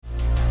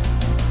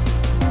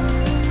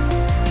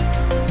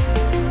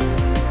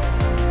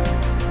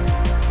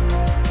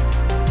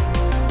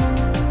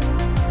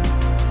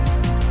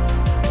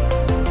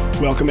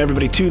Welcome,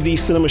 everybody, to the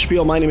Sonoma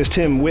Spiel. My name is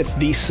Tim with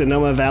the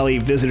Sonoma Valley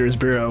Visitors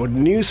Bureau.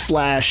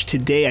 Newsflash,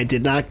 today I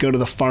did not go to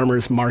the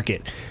farmer's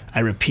market. I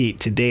repeat,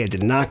 today I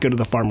did not go to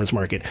the farmer's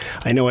market.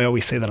 I know I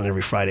always say that on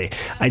every Friday.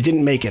 I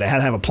didn't make it. I had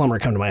to have a plumber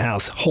come to my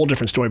house. Whole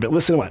different story. But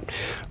listen to what.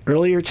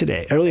 Earlier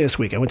this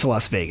week, I went to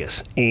Las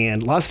Vegas.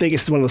 And Las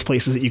Vegas is one of those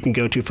places that you can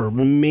go to for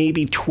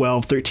maybe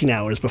 12, 13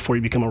 hours before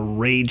you become a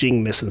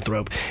raging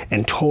misanthrope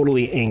and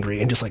totally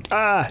angry and just like,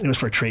 it was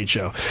for a trade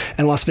show.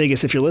 And Las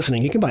Vegas, if you're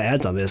listening, you can buy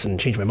ads on this and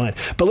change my mind.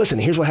 But listen,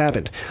 here's what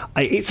happened.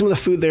 I ate some of the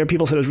food there.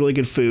 People said it was really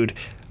good food.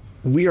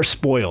 We are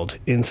spoiled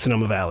in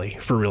Sonoma Valley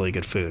for really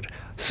good food.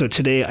 So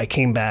today I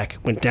came back,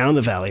 went down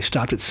the valley,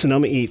 stopped at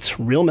Sonoma Eats,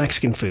 real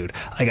Mexican food.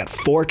 I got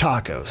four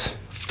tacos.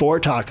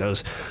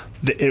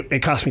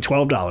 It cost me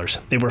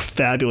 $12. They were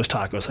fabulous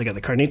tacos. I got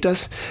the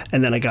carnitas,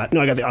 and then I got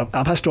the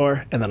al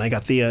pastor, and then I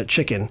got the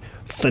chicken.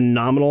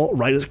 Phenomenal,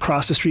 right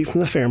across the street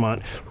from the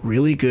Fairmont.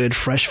 Really good,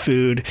 fresh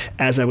food.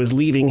 As I was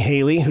leaving,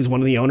 Haley, who's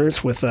one of the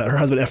owners with her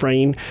husband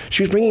Ephraim,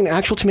 she was bringing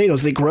actual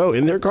tomatoes they grow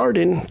in their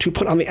garden to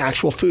put on the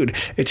actual food.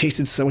 It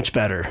tasted so much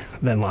better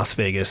than Las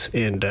Vegas,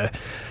 and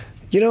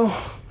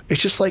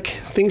it's just like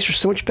things are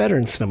so much better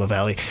in Sonoma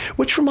Valley.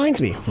 Which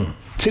reminds me,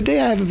 today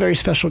I have a very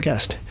special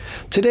guest.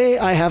 Today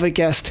I have a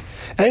guest.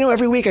 And I know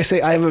every week I say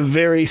I have a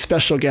very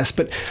special guest,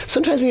 but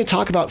sometimes we can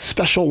talk about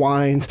special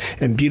wines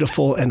and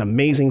beautiful and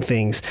amazing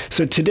things.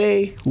 So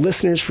today,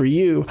 listeners, for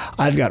you,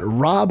 I've got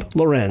Rob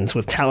Lorenz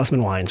with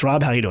Talisman Wines.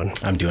 Rob, how you doing?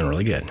 I'm doing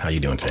really good. How you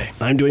doing today?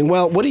 I'm doing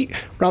well.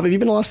 Rob, have you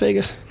been to Las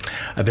Vegas?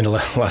 I've been to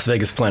Las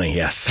Vegas plenty,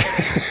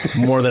 yes.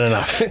 More than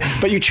enough.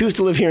 But you choose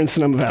to live here in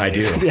Sonoma Valley. I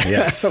do,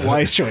 yes.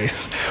 Wise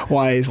choice.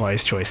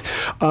 Wise choice.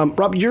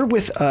 Rob, you're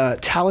with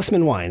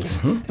Talisman Wines.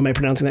 Mm-hmm. Am I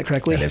pronouncing that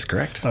correctly? That is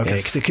correct. Okay,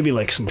 because it could be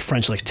like some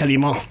French, like Talisman.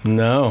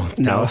 No,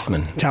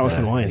 Talisman.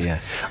 Talisman Wines. Yeah.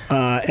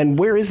 And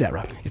where is that,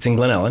 Rob? It's in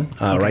Glen Ellen,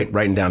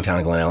 right in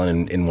downtown Glen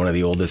Ellen, in one of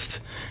the oldest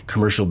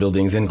commercial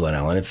buildings in Glen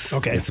Ellen.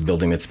 It's a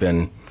building that's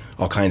been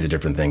all kinds of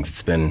different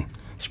things.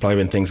 There's probably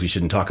been things we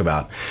shouldn't talk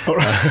about.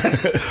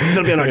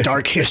 That'll be on our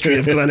dark history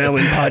of Glen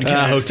Ellen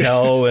podcast.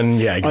 Hotel and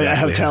exactly.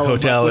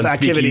 Hotel with and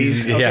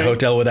activities. Okay. Yeah,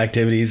 hotel with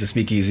activities, a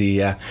speakeasy,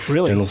 yeah.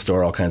 Really? General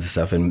store, all kinds of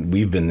stuff. And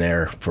we've been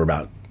there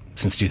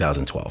since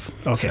 2012.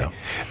 Okay. So.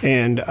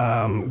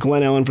 And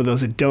Glen Ellen, for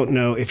those that don't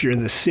know, if you're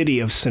in the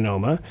city of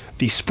Sonoma,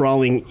 the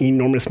sprawling,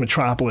 enormous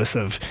metropolis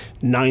of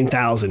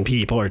 9,000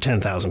 people or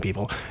 10,000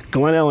 people,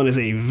 Glen Ellen is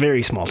a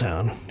very small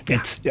town.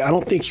 Yeah. I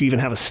don't think you even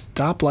have a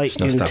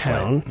stoplight in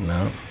town.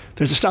 No.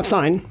 There's a stop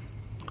sign.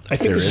 I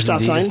think there's a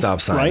stop sign. A stop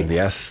sign. Right?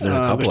 Yes, there's a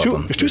couple of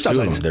them. There's two stop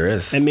signs. There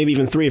is. And maybe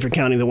even three if you're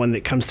counting the one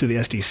that comes through the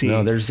SDC.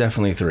 No, there's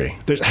definitely three.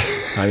 There's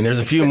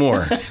a few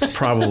more,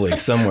 probably,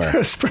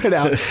 somewhere. Spread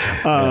out.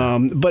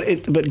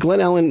 But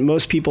Glen Ellen,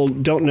 most people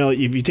don't know.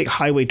 If you take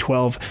Highway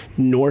 12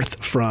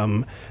 north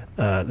from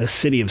the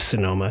city of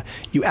Sonoma,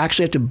 you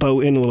actually have to bow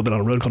in a little bit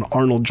on a road called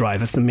Arnold Drive.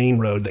 That's the main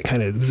road that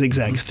kind of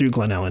zigzags through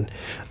Glen Ellen.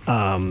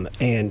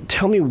 And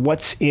tell me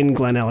what's in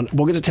Glen Ellen.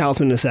 We'll get to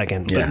Talisman in a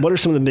second, but what are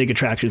some of the big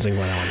attractions in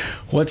Glen Ellen?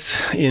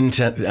 What's in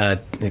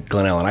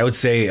Glen Ellen? I would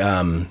say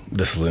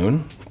the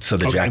saloon. So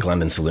the Jack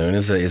London Saloon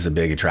is a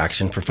big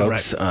attraction for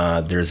folks.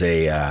 Right. There's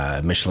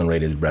a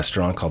Michelin-rated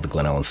restaurant called the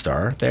Glen Ellen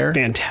Star there.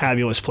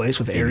 Fantabulous place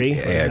with Airy.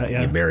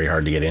 Very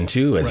hard to get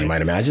into, as you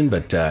might imagine,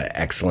 but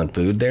excellent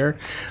food there.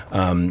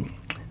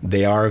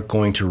 They are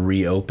going to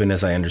reopen,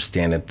 as I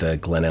understand it, the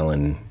Glen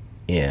Ellen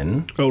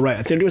Inn. Oh,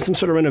 right. They're doing some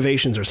sort of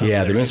renovations or something.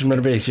 Yeah, they're doing some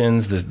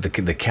renovations.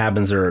 The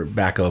cabins are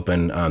back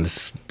open.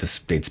 This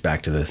dates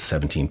back to the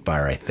 17th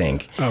fire, I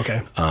think.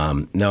 Okay.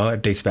 No,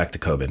 it dates back to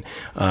COVID.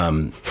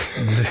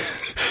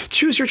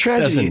 Choose your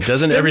tragedy.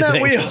 Doesn't Spin everything?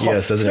 That wheel.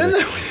 Yes, doesn't Spin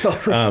everything.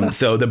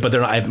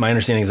 That wheel. My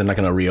understanding is they're not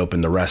going to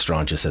reopen the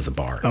restaurant just as a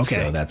bar. Okay.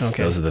 So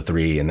those are the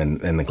three, and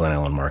then the Glen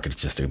Ellen Market.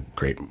 It's just a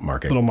great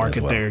market. Little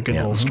market there, good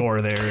little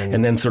store there,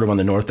 and then sort of on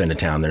the north end of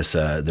town, there's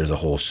a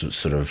whole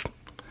sort of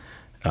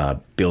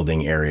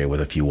building area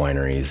with a few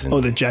wineries.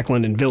 And the Jack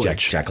London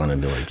Village. Jack London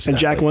Village. Exactly. And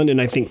Jack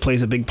London, I think,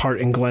 plays a big part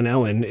in Glen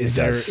Ellen. Is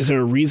there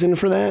a reason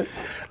for that?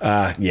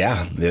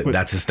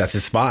 That's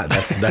his spot.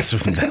 That's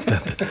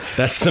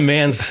the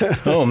man's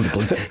home.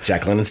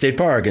 Jack London State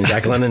Park and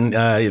Jack London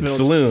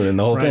Saloon and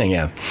the whole thing.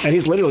 Yeah. And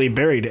he's literally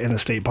buried in a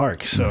state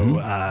park. So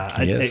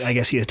I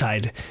guess he is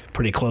tied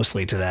pretty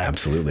closely to that.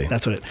 Absolutely.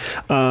 That's what it.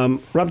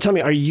 Rob, tell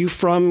me, are you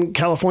from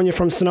California,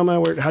 from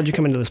Sonoma? How'd you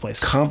come into this place?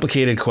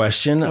 Complicated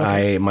question.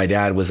 Okay. My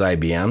dad was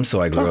IBM,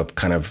 so I grew up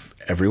kind of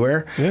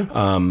everywhere.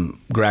 Yeah.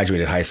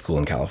 Graduated high school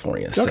in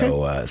California. Okay.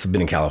 So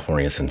been in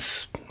California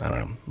since, I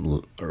don't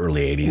know,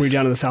 early 80s. Were you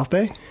down in the South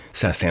Bay?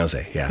 San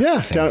Jose, yeah. Yeah,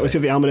 was it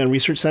the Almaden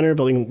Research Center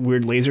building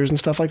weird lasers and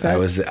stuff like that?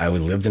 I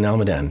lived in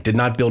Almaden. Did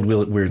not build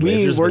weird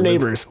lasers. We were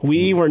neighbors.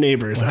 We were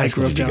neighbors. What high I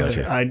school grew up did you down go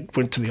there. to? I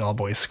went to the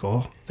all-boys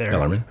school. there.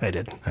 Bellarmine? I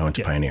did. I went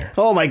to Pioneer.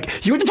 Oh my!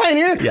 You went to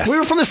Pioneer? Yes. We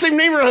were from the same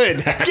neighborhood.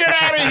 Get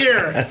out of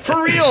here!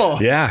 For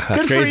real? Yeah,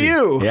 that's Good crazy. for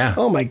you. Yeah.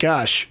 Oh my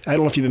gosh! I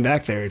don't know if you've been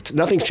back there.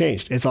 Nothing's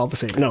changed. It's all the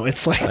same. No,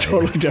 it's like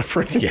totally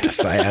different.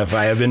 Yes, I have.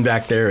 I have been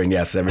back there, and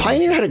yes,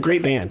 Pioneer had a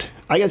great band.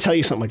 I got to tell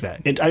you something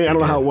like that. I don't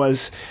know how it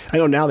was. I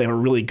know now they have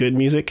really good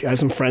music. I have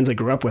some friends I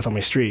grew up with on my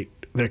street.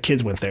 Their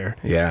kids went there.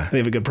 Yeah. They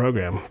have a good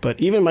program.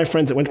 But even my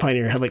friends that went to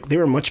Pioneer had they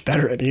were much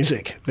better at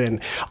music than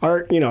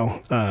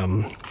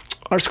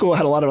our school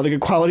had a lot of other good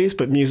qualities,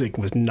 but music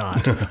was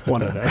not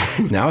one of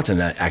them. Now it's an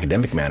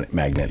academic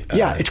magnet.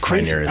 Yeah, it's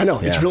crazy. Pioneer I know,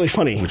 it's really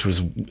funny. Which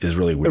is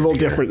really weird. A little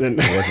different than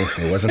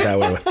it wasn't that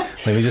way.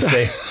 Let me just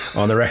say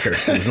on the record,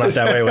 it's not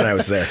that way when I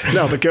was there.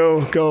 No, but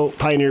go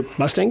Pioneer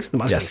Mustangs. The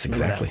Mustangs. Yes,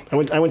 exactly.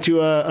 I went to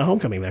a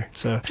homecoming there.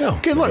 So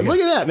good Lord, look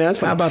at that, man. That's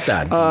fun. How about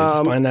that?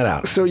 Just find that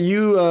out. So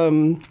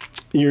you.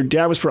 Your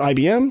dad was for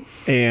IBM,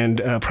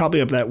 and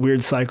probably up that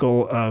weird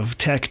cycle of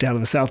tech down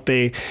in the South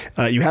Bay.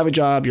 You have a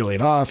job, you're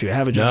laid off. You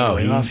have a job,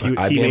 you're laid off.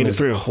 He made it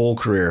through. His whole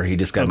career, he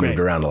just got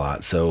moved around a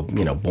lot. So,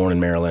 born in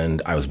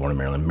Maryland. I was born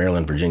in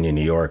Maryland, Virginia,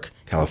 New York,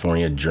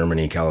 California,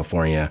 Germany,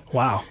 California.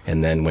 Wow.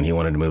 And then when he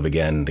wanted to move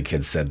again, the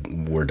kids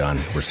said, we're done.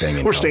 We're staying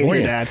in California. We're staying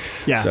here, Dad.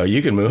 Yeah. So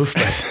you can move,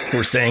 but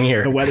we're staying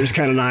here. The weather's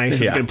kind of nice.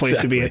 It's a good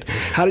place to be in.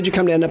 How did you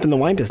come to end up in the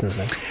wine business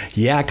then?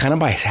 Yeah, kind of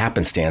by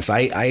happenstance.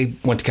 I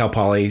went to Cal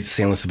Poly,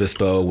 San Luis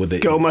Obispo with the...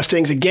 Go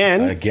Mustangs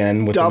again.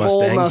 Again with Double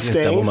the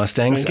Mustangs. Double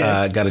Mustangs.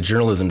 Okay. Got a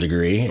journalism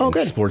degree in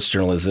sports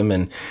journalism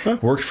and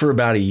worked for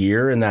about a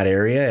year in that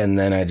area. And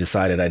then I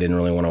decided I didn't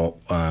really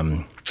want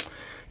to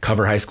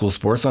cover high school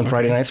sports on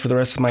Friday nights for the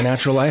rest of my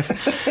natural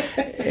life.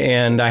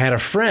 And I had a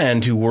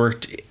friend who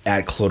worked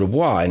at Clos du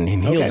Bois in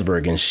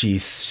Healdsburg, and she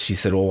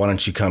said, well, why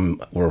don't you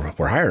come,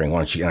 we're hiring, why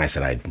don't you? And I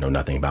said, I know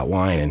nothing about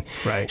wine.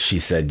 And she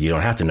said, you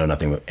don't have to know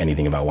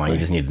anything about wine. You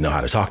just need to know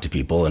how to talk to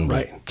people, and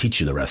we'll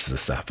teach you the rest of the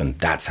stuff. And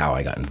that's how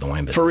I got into the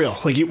wine business. For real?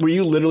 Were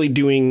you literally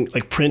doing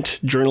print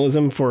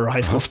journalism for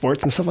high school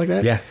sports and stuff like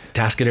that? Yeah.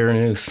 Tascadero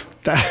News.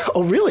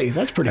 Oh, really?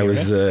 That's pretty good. I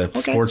was the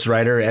sports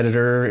writer,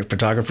 editor,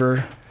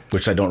 photographer.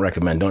 Which I don't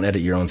recommend. Don't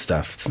edit your own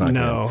stuff. It's not good.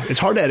 No, it's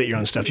hard to edit your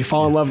own stuff. You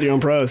fall in love with your own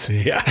prose.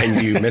 Yeah,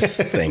 and you miss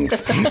things.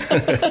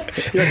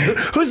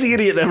 Who's the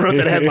idiot that wrote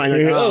that headline?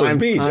 It's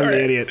me. I'm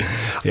the idiot.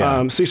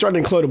 Yeah. So you started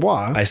in Clos du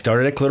Bois. I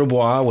started at Clos du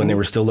Bois when they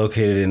were still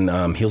located in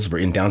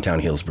Healdsburg, in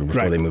downtown Healdsburg,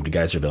 before they moved to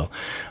Geyserville.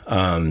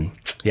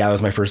 That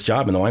was my first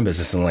job in the wine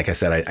business. And like I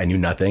said, I knew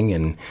nothing.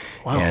 And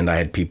I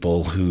had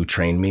people who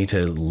trained me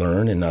to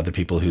learn, and other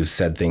people who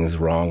said things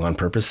wrong on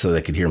purpose so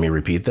they could hear me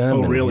repeat them.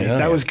 Oh, really?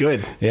 That was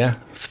good. Yeah.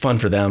 It's fun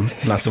for them.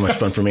 Not so much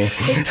fun for me.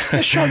 The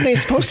Chardonnay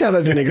is supposed to have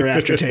a vinegar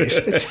aftertaste.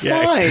 It's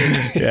fine.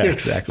 Yeah,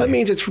 exactly. That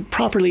means it's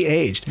properly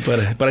aged.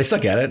 But I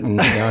suck at it. And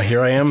now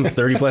here I am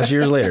 30 plus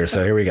years later.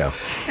 So here we go.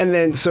 And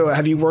then, so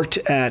have you worked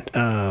at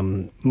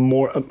sounds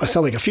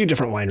like a few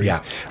different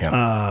wineries.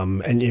 Yeah.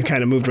 And you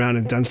kind of moved around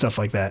and done stuff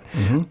like that.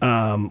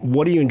 Mm-hmm.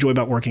 What do you enjoy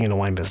about working in the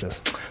wine business?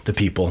 The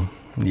people.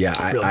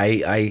 Yeah.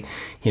 Really? I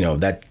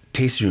that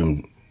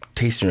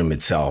tasting room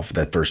itself,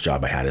 that first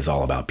job I had, is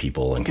all about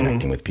people and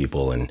connecting with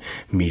people and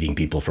meeting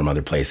people from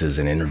other places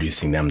and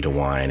introducing them to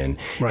wine and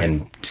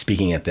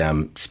speaking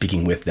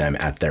with them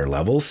at their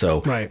level.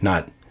 So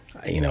not,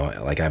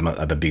 I'm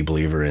a big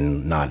believer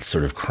in not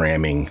sort of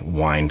cramming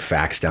wine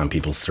facts down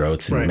people's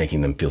throats and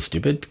making them feel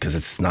stupid, because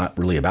it's not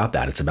really about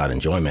that. It's about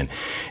enjoyment.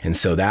 And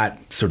so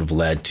that sort of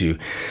led to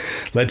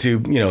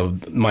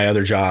my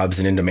other jobs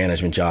and into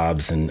management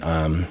jobs. And,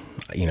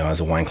 as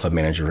a wine club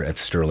manager at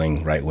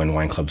Sterling, right when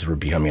wine clubs were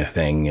becoming a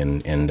thing,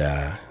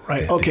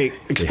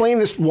 Explain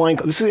this wine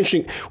club. This is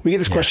interesting. We get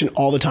this question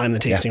all the time in the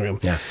tasting room.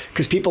 Yeah.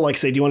 Because people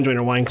say, do you want to join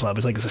a wine club?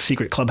 It's like it's a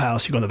secret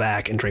clubhouse. You go in the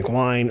back and drink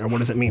wine, or what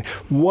does it mean?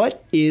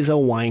 What is a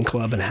wine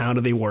club, and how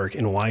do they work,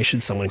 and why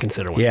should someone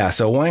consider one? Yeah,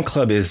 so a wine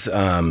club is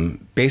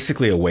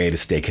basically a way to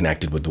stay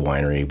connected with the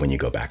winery when you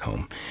go back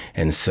home.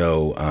 And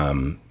so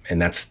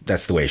and that's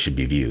the way it should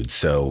be viewed.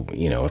 So,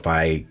 if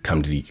I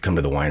come to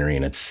the winery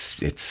and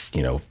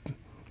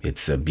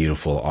it's a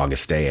beautiful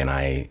August day, and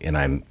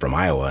I'm from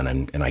Iowa,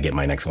 and I get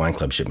my next wine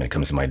club shipment, it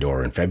comes to my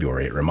door in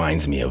February, it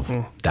reminds me of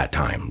that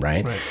time,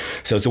 right?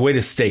 So it's a way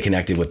to stay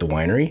connected with the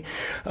winery.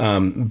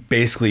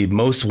 Basically,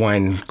 most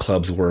wine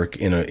clubs work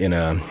in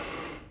a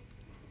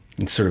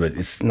sort of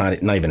it's not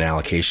even an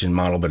allocation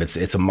model, but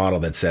it's a model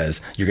that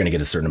says you're going to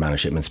get a certain amount of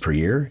shipments per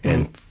year,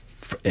 and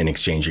in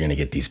exchange, you're going to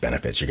get these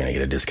benefits. You're going to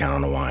get a discount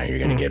on the wine. You're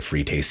going to get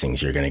free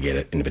tastings. You're going to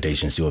get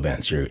invitations to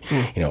events.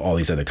 All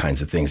these other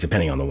kinds of things,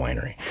 depending on the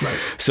winery. Right.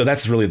 So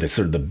that's really the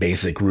sort of the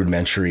basic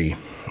rudimentary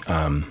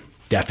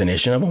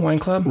definition of a wine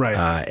club.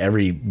 Right.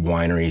 Every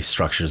winery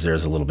structures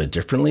theirs a little bit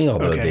differently,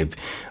 although they've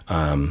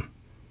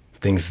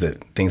things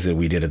that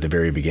we did at the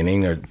very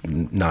beginning are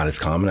not as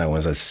common.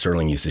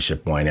 Sterling used to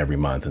ship wine every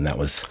month, and that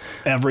was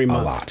every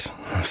month. A lot.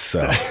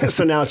 So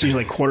so now it's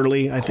usually like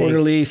quarterly. I think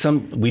quarterly.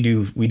 Some we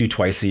do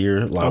twice a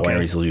year. A lot of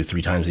wineries will do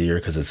 3 times a year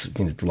because it's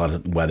a lot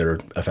of weather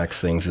affects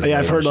things. Yeah,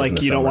 I've heard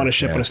like you don't want to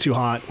ship when it's too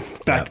hot.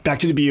 Back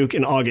to Dubuque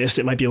in August,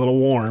 it might be a little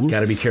warm. Got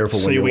to be careful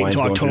when your wine's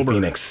going through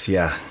Phoenix.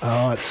 Yeah.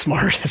 Oh, that's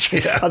smart. That's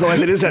right.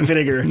 Otherwise, it is that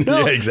vinegar.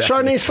 No, exactly.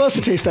 Chardonnay's supposed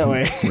to taste that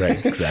way.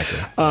 Right. Exactly.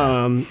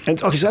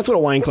 And okay, so that's what a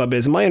wine club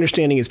is. And my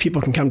understanding is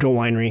people can come to a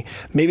winery.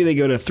 Maybe they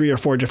go to 3 or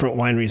 4 different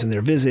wineries in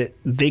their visit.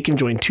 They can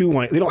join 2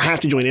 wine. They don't have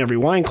to join every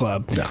wine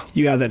club. No.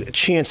 You have that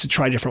chance to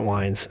try different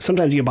wines.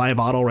 Sometimes you can buy a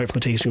bottle right from the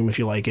tasting room if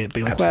you like it. But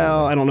you're like,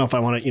 well, I don't know if I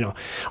want to.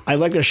 I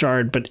like their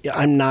Chard, but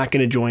I'm not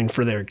going to join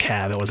for their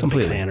Cab. I wasn't a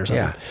big fan or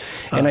something.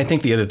 Yeah. And I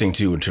think the other thing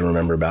too to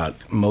remember about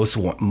most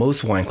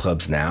wine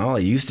clubs now,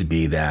 it used to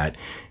be that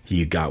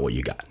you got what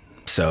you got.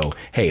 So,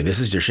 hey, this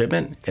is your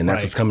shipment, and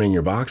that's what's coming in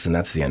your box, and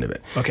that's the end of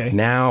it. Okay.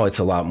 Now it's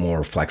a lot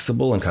more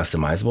flexible and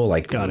customizable.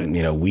 Like,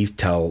 we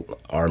tell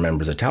our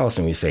members at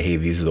Talisman, we say, hey,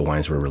 these are the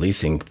wines we're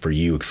releasing for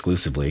you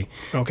exclusively.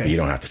 Okay. But you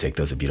don't have to take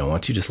those if you don't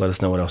want to. Just let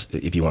us know what else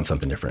if you want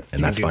something different,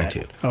 and that's fine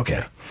too. Okay.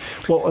 Yeah.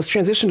 Well, let's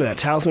transition to that.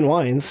 Talisman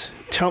Wines.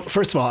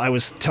 First of all, I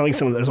was telling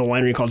someone there's a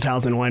winery called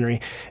Talisman Winery,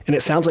 and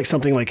it sounds like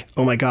something like,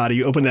 oh my God,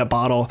 you open that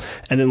bottle,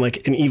 and then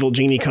like an evil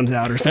genie comes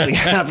out or something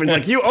happens.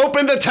 Like, you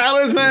opened the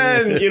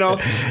talisman,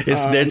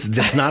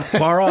 It's not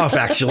far off,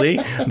 actually,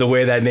 the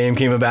way that name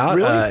came about.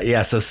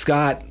 Really? So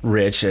Scott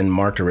Rich and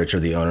Mark Rich are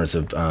the owners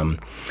of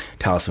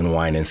Talisman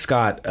Wine, and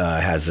Scott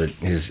has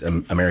his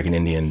American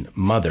Indian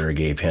mother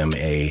gave him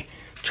a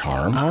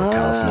charm or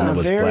talisman that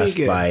was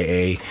blessed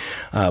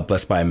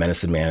by a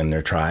medicine man in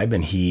their tribe,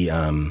 and he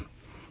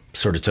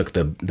sort of took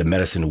the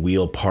medicine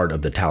wheel part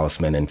of the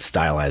talisman and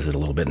stylized it a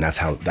little bit, and that's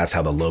how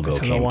the logo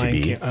came to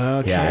be.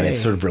 Okay. Yeah, and it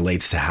sort of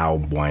relates to how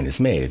wine is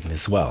made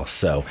as well.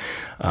 So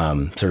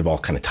sort of all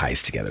kind of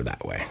ties together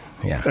that way.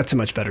 Yeah, that's a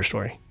much better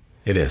story.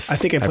 It is. I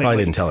think I probably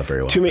didn't tell it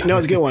very well. No,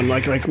 it's a good one.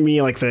 Like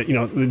me, like the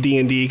the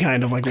D&D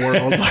kind of like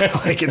world,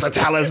 like it's a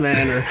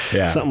talisman or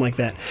something like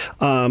that.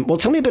 Well,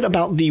 tell me a bit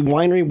about the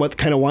winery, what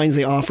kind of wines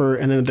they offer,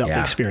 and then about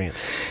the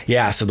experience.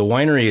 Yeah, so the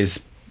winery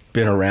has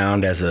been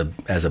around as a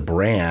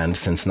brand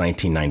since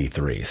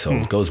 1993, so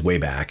it goes way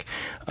back.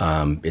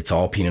 It's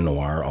all Pinot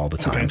Noir all the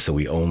time, Okay. so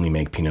we only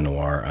make Pinot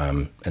Noir,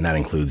 and that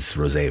includes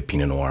Rosé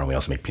Pinot Noir, and we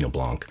also make Pinot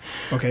Blanc.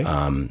 Okay.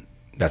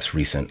 That's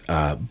recent,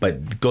 but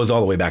it goes all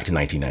the way back to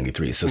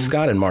 1993. So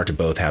Scott and Marta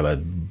both have a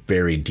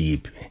very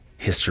deep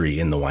history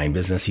in the wine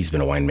business. He's been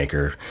a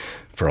winemaker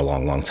for a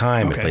long, long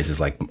time at places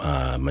like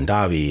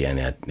Mondavi and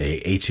at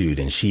Etude,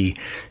 and she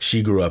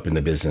grew up in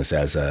the business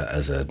as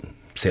a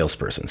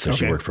salesperson. So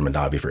she worked for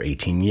Mondavi for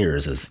 18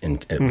 years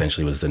and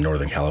eventually was the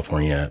Northern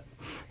California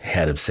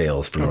head of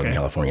sales for Northern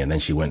California. And then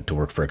she went to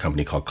work for a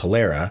company called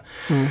Calera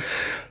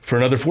for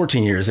another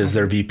 14 years as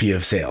their VP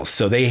of sales.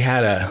 So they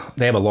have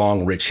a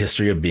long, rich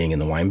history of being in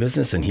the wine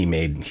business, and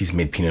he's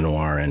made Pinot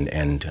Noir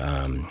and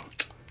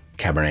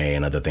Cabernet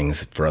and other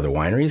things for other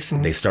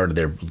wineries. They started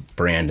their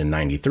brand in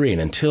 93,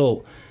 and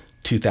until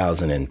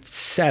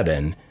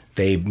 2007,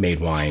 they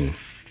made wine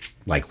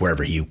like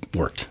wherever he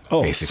worked.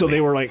 Oh, basically. So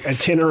they were like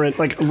itinerant,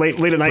 like late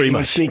at night he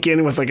would sneak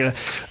in with like a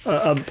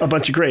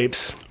bunch of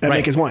grapes and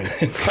make his wine.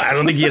 I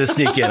don't think he had to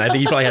sneak in. I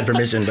think he probably had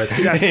permission, but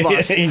that's the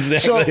boss.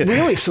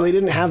 Exactly. So they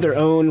didn't have their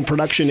own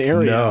production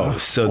area. No.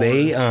 So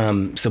they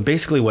so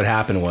basically what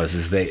happened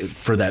was they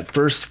for that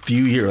first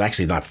few years,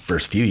 actually not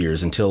first few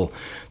years until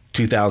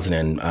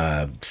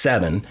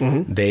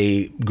 2007,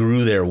 they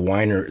grew their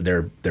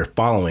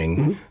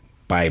following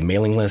by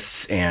mailing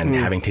lists and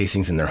having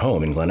tastings in their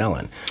home in Glen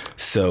Ellen.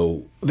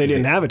 So they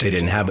didn't have a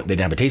tasting room. They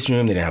didn't have a tasting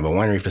room. They didn't have a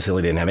winery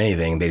facility. They didn't have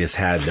anything. They just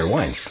had their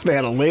wines. They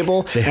had a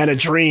label and a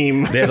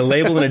dream. They had a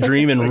label and a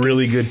dream and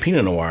really good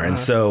Pinot Noir. And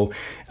so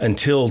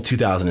until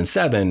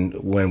 2007,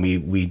 when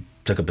we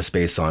took up a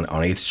space on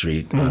 8th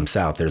Street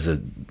South, there's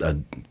a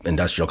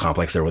industrial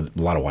complex there with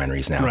a lot of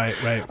wineries now. Right.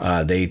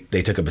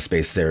 They took up a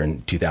space there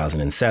in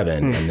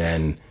 2007 and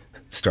then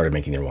started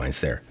making their wines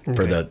there.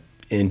 For the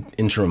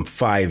interim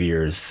 5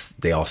 years,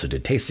 they also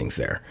did tastings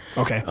there.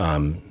 Okay.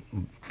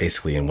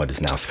 Basically in what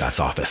is now Scott's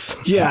office.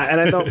 Yeah, and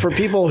I thought for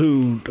people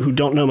who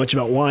don't know much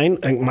about wine,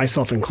 and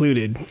myself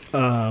included,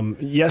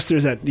 yes,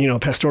 there's that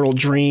pastoral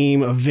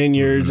dream of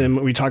vineyards, and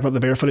we talk about the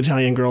barefoot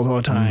Italian girls all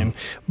the time.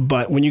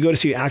 But when you go to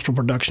see an actual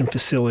production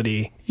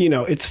facility,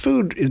 its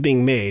food is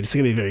being made. It's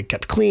going to be very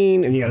kept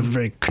clean, and you have a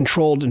very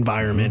controlled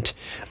environment.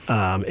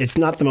 It's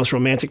not the most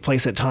romantic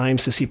place at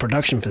times to see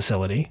production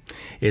facility.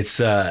 It's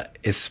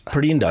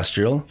pretty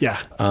industrial. Yeah.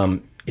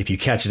 If you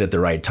catch it at the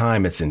right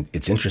time, it's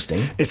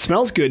interesting. It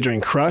smells good during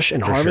crush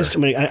and harvest.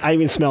 Sure. I mean, I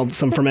even smelled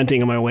some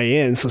fermenting on my way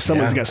in, so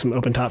someone's got some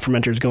open top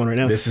fermenters going right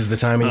now. This is the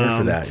time of year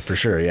for that, for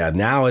sure. Yeah,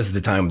 now is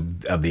the time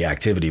of the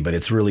activity, but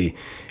it's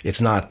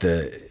not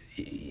the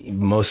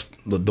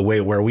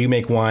way where we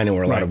make wine and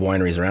where a lot of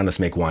wineries around us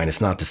make wine.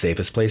 It's not the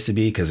safest place to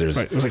be because there's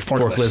like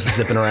forklifts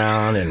zipping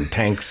around and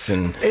tanks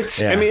and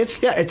it's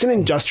an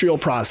industrial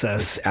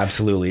process.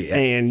 Absolutely.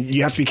 And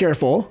you have to be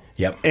careful.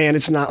 Yep. And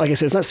it's not, like I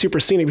said, it's not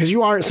super scenic because you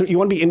want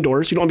to be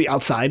indoors. You don't want to be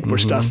outside where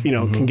stuff,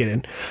 can get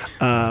in.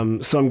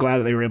 So I'm glad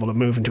that they were able to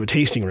move into a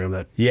tasting room.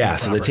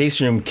 So the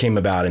tasting room came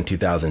about in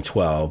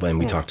 2012, and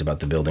we talked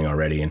about the building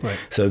already. And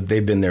so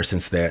they've been there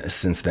since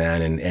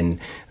then. And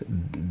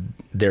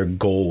their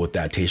goal with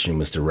that tasting room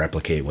was to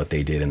replicate what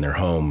they did in their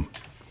home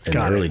in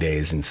the early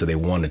days. And so they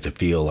wanted to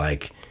feel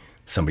like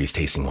somebody's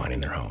tasting wine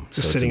in their home.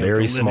 So it's a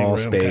very small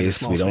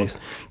space. We don't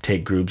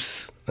take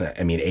groups.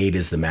 I mean, 8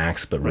 is the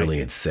max, but really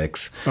it's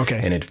 6.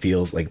 Okay. And it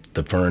feels like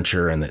the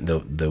furniture and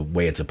the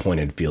way it's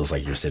appointed feels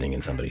like you're sitting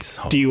in somebody's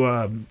home. Do you,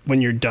 when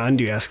you're done,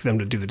 do you ask them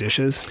to do the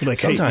dishes? You're like,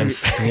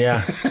 sometimes,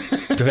 yeah.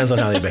 Depends on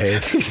how they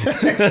behave.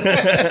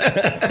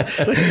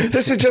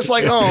 This is just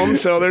like home,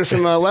 so there's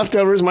some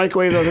leftovers,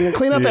 microwave those, and then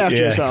clean up after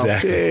yourself.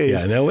 Exactly.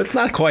 Jeez. Yeah, no, it's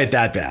not quite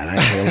that bad.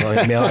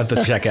 I'll have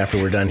to check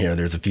after we're done here.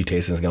 There's a few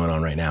tastings going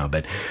on right now,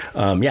 but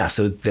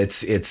so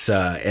it's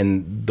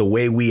and the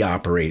way we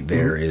operate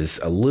there is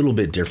a little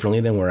bit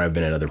differently than where I've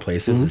been at other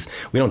places. Is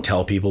we don't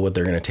tell people what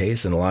they're going to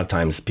taste, and a lot of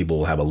times people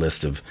will have a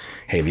list of,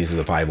 hey, these are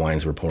the 5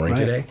 wines we're pouring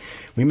today.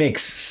 We make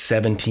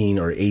 17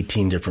 or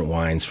 18 different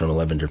wines from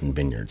 11 different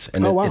vineyards,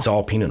 and it's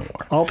all Pinot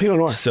Noir. All Pinot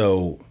Noir.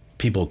 So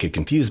people get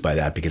confused by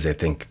that because they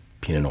think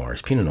Pinot Noir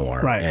is Pinot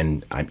Noir,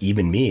 and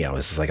even me, I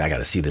was just like, I got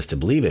to see this to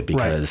believe it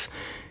because,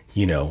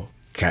 it's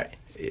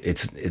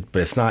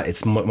not.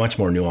 It's much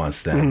more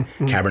nuanced than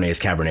Cabernet is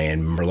Cabernet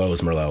and Merlot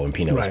is Merlot and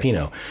Pinot is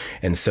Pinot,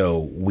 and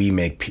so we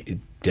make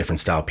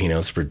different style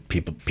Pinots for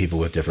people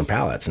with different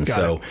palates, and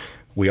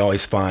we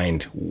always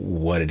find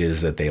what it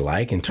is that they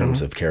like in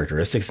terms of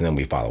characteristics, and then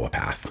we follow a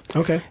path.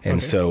 Okay.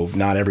 And so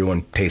not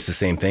everyone tastes the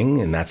same thing,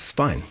 and that's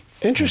fine.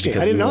 Interesting.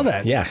 I didn't know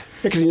that. Yeah.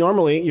 Because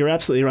normally, you're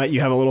absolutely right.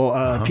 You have a little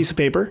piece of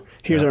paper.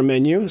 Here's our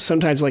menu.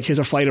 Sometimes here's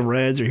a flight of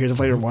reds, or here's a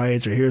flight of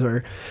whites, or here's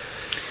our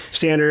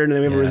standard, and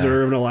then we have a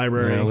reserve and a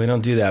library. No, we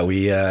don't do that.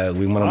 We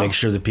want to make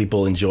sure that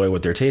people enjoy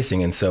what they're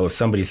tasting. And so if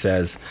somebody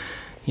says,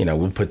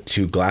 we'll put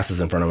 2 glasses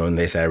in front of them and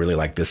they say, I really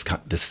like this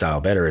style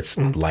better. It's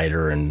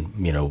lighter and,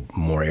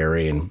 more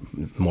airy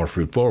and more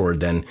fruit forward.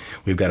 Then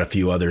we've got a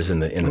few others in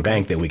the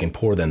bank that we can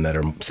pour them that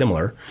are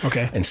similar.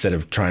 Okay. Instead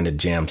of trying to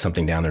jam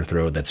something down their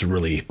throat that's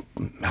really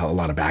a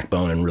lot of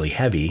backbone and really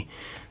heavy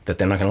that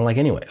they're not going to like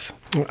anyways.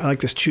 I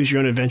like this choose your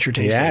own adventure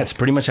tasting. Yeah, it's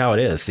pretty much how it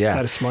is. Yeah.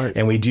 That is smart.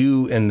 And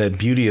and the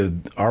beauty of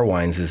our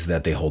wines is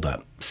that they hold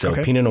up. So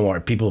Pinot Noir,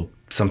 people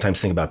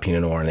sometimes think about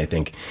Pinot Noir and they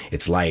think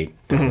it's light,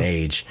 doesn't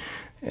age.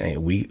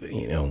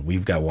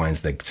 We've got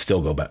wines that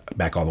still go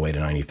back all the way to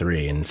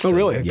 93. And so,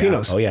 really? Yeah.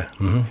 Pinots? Oh, yeah.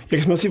 Mm-hmm. Yeah,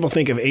 because most people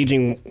think of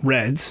aging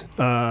reds.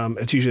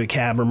 It's usually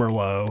Cab or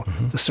Merlot,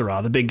 the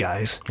Syrah, the big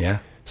guys. Yeah.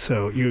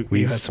 So you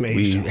had some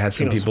aged We had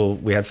some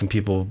Pinots.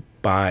 people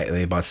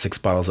they bought 6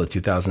 bottles of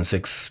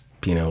 2006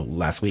 Pinot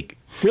last week.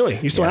 Really?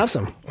 You still have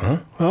some? Uh-huh.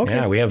 Oh, okay.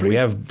 Yeah, we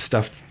have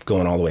stuff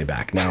going all the way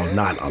back. Now,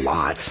 not a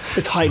lot.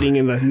 It's hiding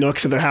in the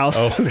nooks of their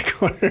house in the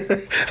corner.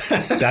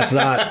 That's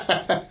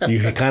not,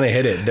 you kind of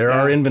hit it. There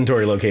are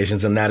inventory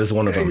locations, and that is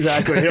one of them.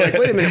 Exactly. You're like,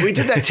 wait a minute, we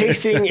did that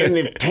tasting in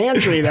the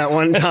pantry that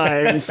one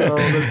time, so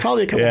there's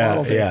probably a couple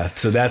bottles here. Yeah,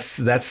 so that's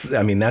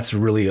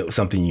really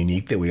something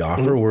unique that we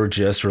offer. We're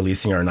just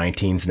releasing our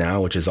 19s now,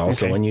 which is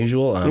also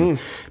unusual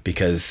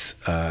because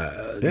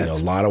a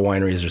lot of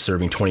wineries are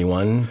serving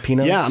 21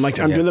 Pinots. Yeah,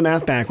 I'm doing the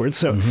math backwards.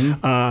 So,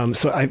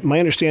 my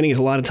understanding is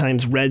a lot of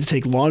times reds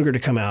take longer to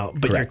come out,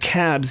 but your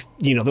cabs,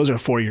 those are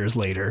 4 years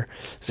later.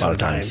 Sometimes. A lot of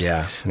times,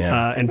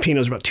 yeah. And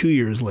Pinots are about 2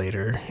 years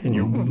later, and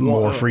you're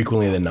more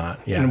frequently than not.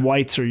 Yeah. And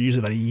whites are usually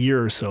about a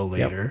year or so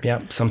later.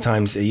 Yep.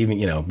 Sometimes even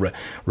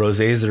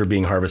rosés that are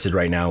being harvested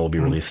right now will be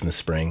released in the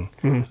spring.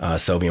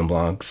 Sauvignon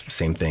Blancs,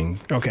 same thing.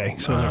 Okay,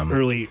 so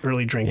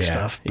early drink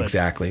stuff. But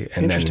exactly.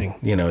 And interesting.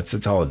 Then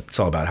it's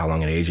all about how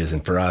long it ages.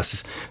 And for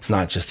us, it's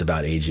not just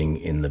about aging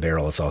in the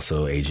barrel; it's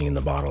also aging in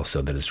the bottle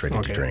so that it's ready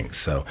to drink.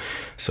 So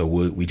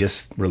we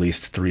just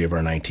released 3 of our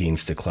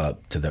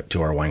 19s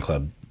to our wine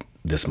club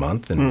this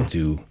month, and we'll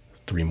do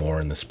 3 more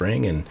in the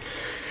spring, and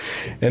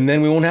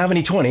then we won't have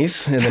any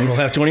 20s, and then we'll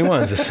have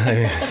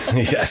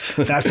 21s. Yes,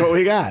 that's what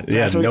we got.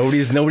 Yes,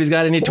 nobody's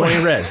got any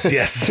 20 reds.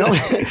 Yes.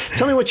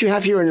 Tell me what you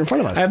have here in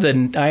front of us.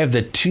 I have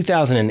the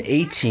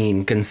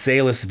 2018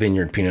 Gonzales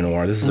Vineyard Pinot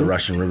Noir. This is a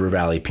Russian River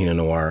Valley Pinot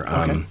Noir.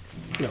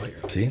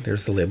 See,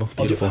 there's the label.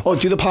 Beautiful.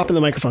 Do the pop in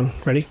the microphone.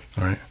 Ready?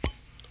 All right.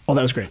 Oh,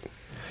 that was great.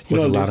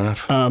 Was it loud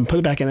enough? Put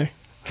it back in there.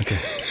 Okay.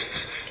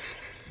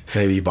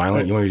 Can I be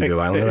violent? You want me to go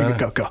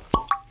violent? Go.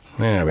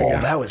 There we go.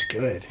 Oh, that was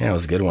good. Yeah, it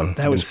was a good one.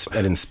 I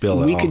didn't spill at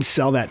all. We could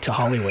sell that to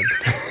Hollywood.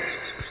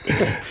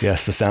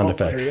 Yes, the sound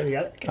effects. You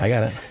got it? Okay. I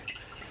got it.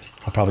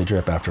 I'll probably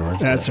drip afterwards.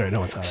 That's all right.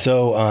 No, it's all right.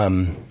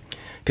 So,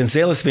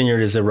 Gonzales Vineyard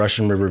is a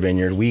Russian River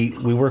vineyard. We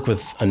work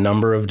with a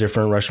number of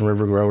different Russian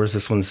River growers.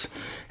 This one's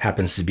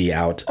happens to be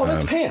out. Oh,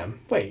 that's Pam.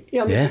 Wait.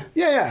 Yeah.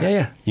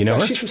 You know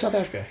her? She's from South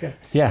Africa. Yeah.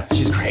 Yeah,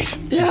 she's great.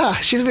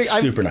 She's a big,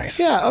 super nice.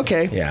 Yeah.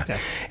 Okay. Yeah.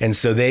 And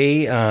so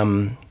they,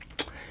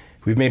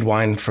 we've made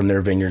wine from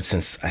their vineyard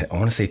since, I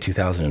want to say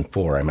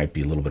 2004. I might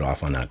be a little bit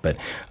off on that, but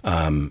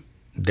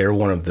they're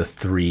one of the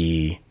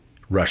 3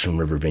 Russian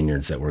River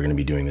vineyards that we're going to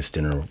be doing this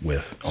dinner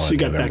with. So you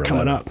got November that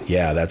coming 11th. Up.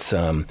 Yeah, that's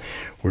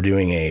we're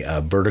doing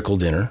a vertical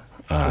dinner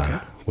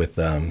with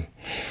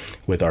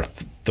our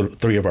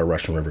three of our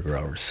Russian River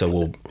growers.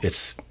 So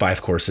it's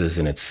 5 courses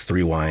and it's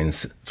 3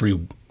 wines,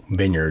 3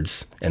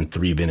 vineyards, and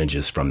 3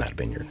 vintages from that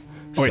vineyard.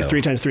 Oh, wait,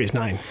 3 times 3 is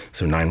 9.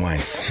 So 9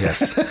 wines,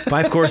 yes.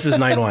 5 courses,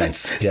 9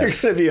 wines, yes.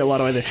 There's going to be a lot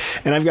of wine there.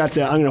 And I've got,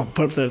 I'm going to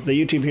put up the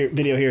YouTube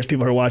video here as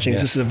people are watching.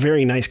 Yes. This is a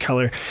very nice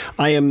color.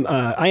 I am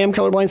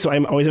colorblind, so I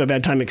always have a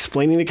bad time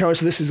explaining the color.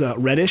 So this is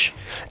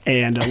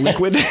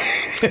liquid.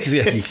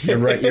 Yeah, you're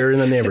right. You're in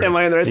the neighborhood. Am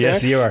I in the right there?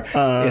 Yes, you are.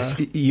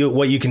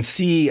 What you can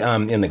see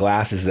in the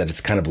glass is that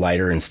it's kind of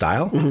lighter in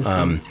style.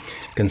 Mm-hmm.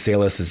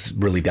 Gonzales is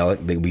really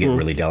delicate. We get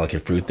really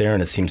delicate fruit there,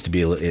 and it seems to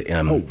be.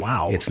 Oh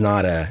wow! It's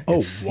not a.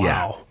 Oh wow!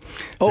 Yeah.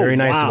 Very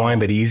nice wine,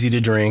 but easy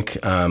to drink.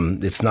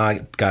 It's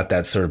not got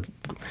that sort of,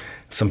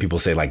 some people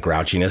say like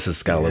grouchiness.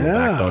 It's got a little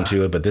backbone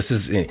to it, but this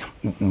is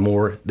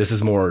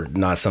more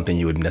not something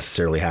you would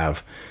necessarily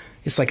have.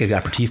 It's like an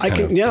aperitif kind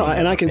of. Yeah,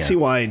 and I can see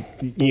why,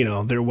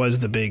 there was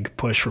the big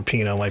push for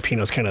Pinot. Why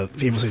Pinot's kind of,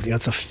 people say,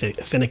 it's a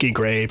finicky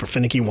grape or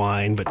finicky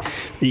wine, but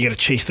you got to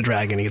chase the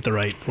dragon to get the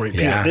right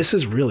Pinot. This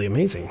is really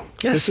amazing.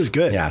 Yes. This is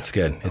good. Yeah, it's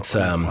good. It's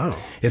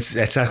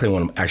it's actually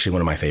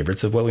one of my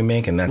favorites of what we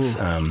make, and that's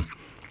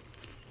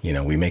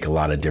we make a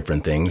lot of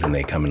different things, and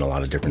they come in a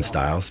lot of different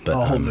styles. But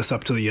I'll hold this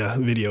up to the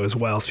video as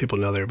well, so people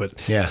know there.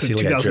 But yeah, see,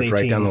 look, I drip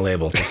right down the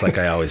label, just like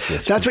I always do.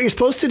 That's what you're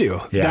supposed to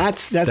do. Yeah.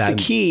 That's the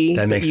key.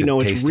 That makes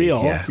it's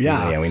real.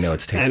 Yeah, we know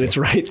it's tasty, and it's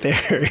right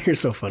there. You're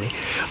so funny.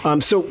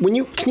 So can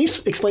you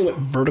explain what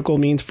vertical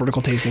means?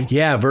 Vertical tasting.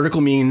 Yeah,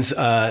 vertical means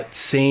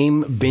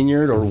same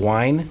vineyard or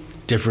wine,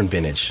 different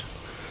vintage.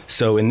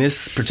 So in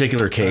this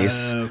particular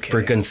case,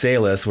 for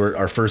Gonzales,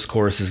 our first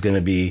course is going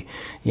to be,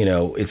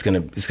 it's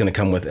going to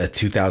come with a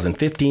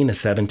 2015, a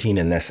 17,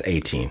 and this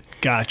 18.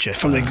 Gotcha.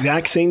 From the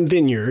exact same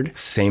vineyard.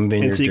 Same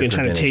vineyard. And so you can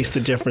kind of taste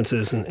the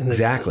differences.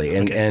 Exactly.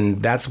 And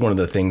that's one of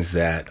the things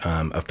that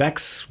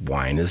affects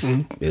wine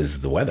is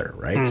the weather,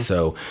 right?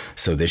 Mm.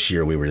 So this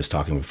year we were just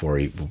talking before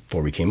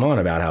we came on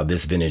about how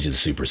this vintage is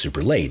super,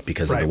 super late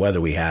because of the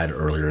weather we had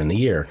earlier in the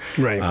year.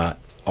 Right.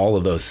 All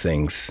of those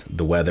things,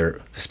 the weather,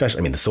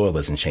 especially, the soil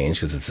doesn't change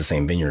because it's the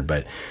same vineyard,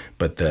 but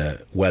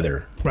the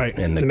weather. Right.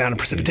 And the amount of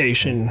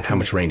precipitation. How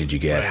much rain did you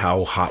get? Right.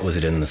 How hot was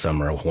it in the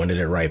summer? When did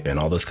it ripen?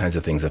 All those kinds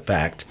of things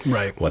affect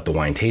what the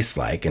wine tastes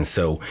like. And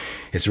so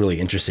it's really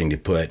interesting to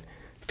put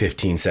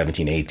 15,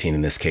 17, 18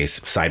 in this case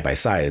side by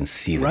side and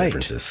see the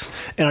differences.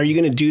 And are you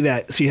going to do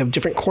that? So you have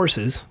different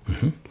courses.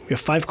 Mm-hmm. We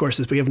have 5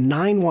 courses, but you have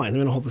 9 wines. I'm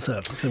going to hold this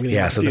up. So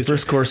the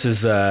first course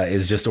is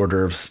just hors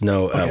d'oeuvres.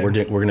 We're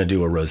going to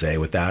do a rosé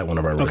with that, one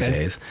of our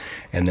rosés.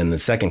 And then the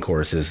second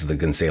course is the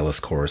Gonzales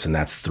course, and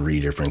that's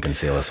 3 different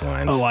Gonzales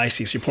wines. Oh, I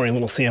see. So you're pouring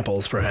little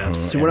samples, perhaps.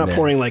 So we're not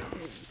pouring like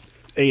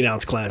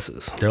 8-ounce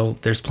glasses. There'll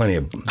be plenty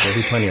of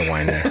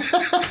wine there.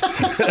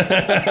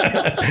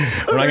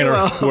 We're not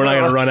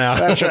gonna run out.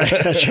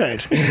 That's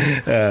right.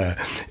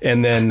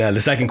 And then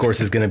the second course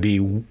is going to be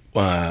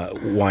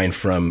wine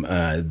from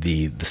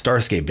the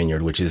Starscape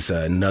Vineyard, which is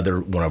another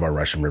one of our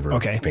Russian River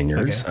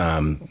vineyards.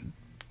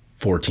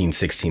 14,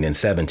 16, and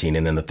 17.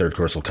 And then the third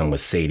course will come with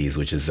Sadie's,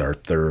 which is our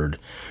third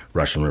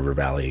Russian River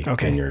Valley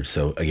vineyard.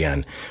 So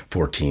again,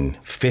 14,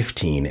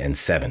 15, and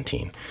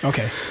 17.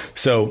 Okay.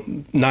 So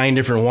 9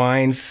 different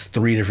wines,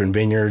 3 different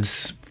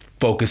vineyards,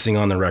 focusing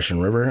on the Russian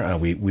River.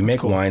 We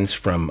make wines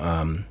from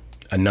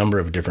a number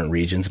of different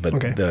regions, but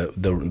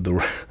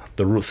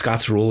the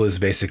Scott's rule is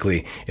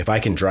basically, if I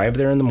can drive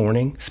there in the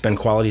morning, spend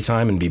quality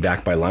time, and be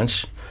back by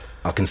lunch,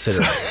 I'll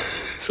consider it.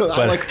 So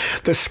I like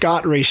the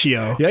Scott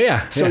ratio.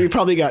 Yeah. So you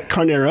probably got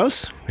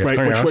Carneros, right?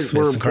 Carneros,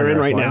 which we're in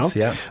right wines,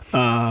 now.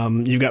 Yeah.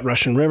 You've got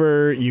Russian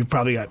River. You've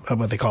probably got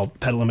what they call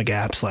Petaluma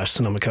Gap /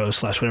 Sonoma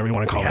Coast / whatever you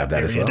want to call that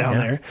area as well, down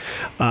there.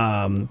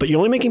 But you're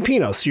only making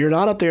Pinot, so you're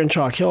not up there in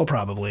Chalk Hill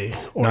probably,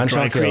 or not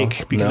Dry Chalk Creek,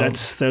 Hill.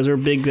 because those are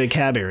big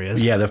cab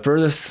areas. Yeah, the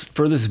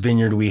furthest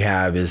vineyard we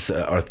have is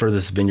our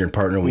furthest vineyard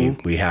partner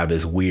we have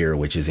is Weir,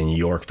 which is in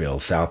Yorkville,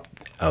 south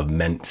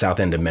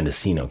end of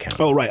Mendocino County.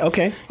 Oh, right.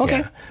 Okay.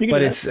 Yeah.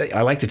 But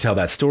I like to tell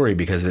that story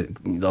because a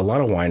lot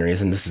of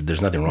wineries, and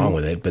there's nothing wrong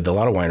with it, but a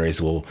lot of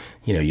wineries will,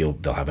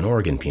 they'll have an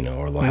Oregon Pinot,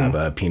 or they'll have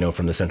a Pinot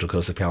from the Central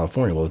Coast of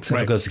California. Well, the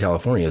Central Coast of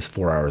California is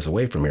 4 hours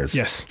away from here.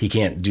 Yes. He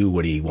can't do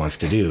what he wants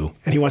to do.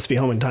 And he wants to be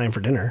home in time for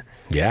dinner.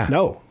 Yeah.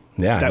 No.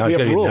 Yeah. We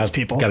have rules,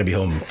 people. Got to be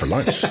home for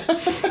lunch.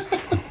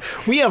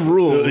 We have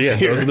rules. Yeah,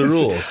 here. Those are the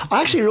rules.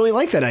 I actually really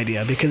like that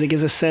idea because it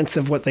gives a sense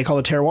of what they call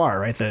a terroir,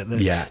 right?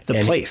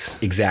 The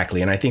place.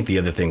 Exactly. And I think the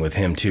other thing with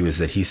him too is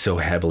that he's so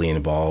heavily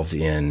involved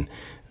in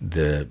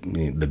the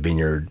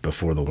vineyard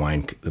before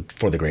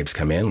the grapes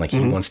come in. Like he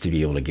wants to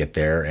be able to get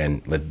there,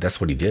 and that's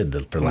what he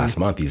did for last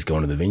month. He's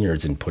going to the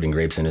vineyards and putting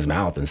grapes in his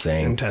mouth and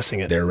saying, and testing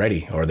it. They're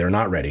ready or they're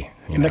not ready.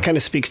 That kind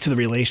of speaks to the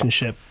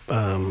relationship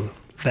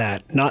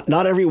that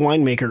not every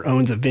winemaker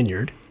owns a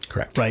vineyard.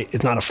 Correct. Right?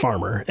 Is not a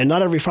farmer. And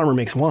not every farmer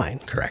makes wine.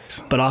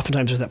 Correct. But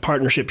oftentimes there's that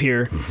partnership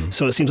here.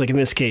 So it seems like in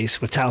this case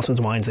with Talisman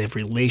Wines, they have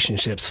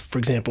relationships, for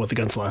example, with the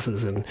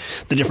Gonzaleses and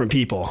the different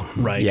people,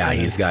 right? Yeah, and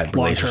he's got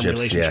long-term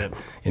relationships.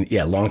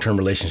 Yeah. Long-term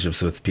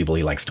relationships with people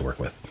he likes to work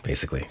with,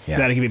 basically. Yeah.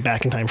 That he can be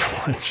back in time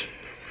for lunch.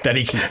 That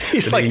he can,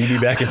 He's like, he can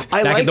be back at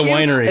the you.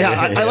 winery.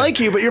 Yeah, I like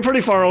you, but you're pretty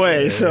far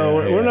away, so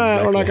we're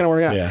not going to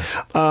work out. Yeah.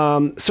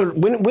 So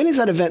when is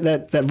that event,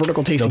 that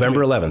vertical tasting?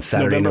 November 11th,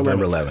 Saturday,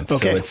 November 11th.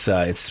 Okay.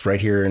 So it's right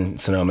here in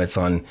Sonoma. It's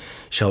on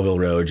Shelville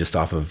Road, just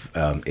off of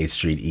 8th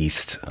Street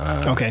East.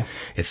 Okay.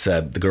 It's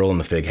the Girl in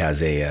the Fig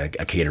has a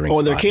catering.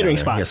 Oh, their catering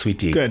spot. Yeah, Sweet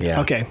Tea. Good.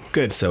 Yeah. Okay.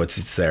 Good. So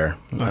it's there.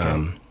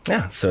 Okay.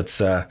 Yeah, so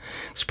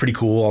it's pretty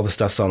cool. All the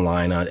stuff's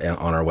online on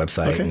our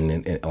website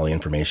and all the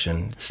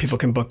information. People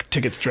can book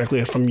tickets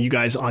directly from you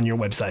guys on your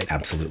website.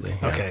 Absolutely.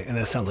 Yeah. Okay, and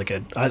that sounds like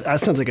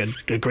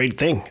a great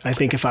thing. I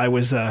think if I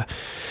was,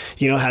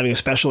 having a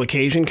special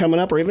occasion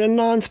coming up, or even a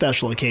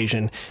non-special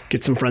occasion,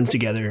 get some friends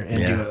together and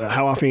do.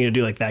 How often are you gonna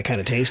do like that kind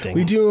of tasting?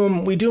 We do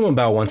them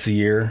about once a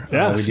year.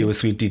 Yeah, we do a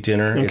sweet tea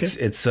dinner.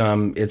 Okay.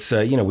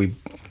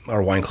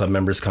 Our wine club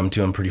members come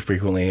to them pretty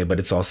frequently, but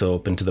it's also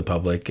open to the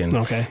public. And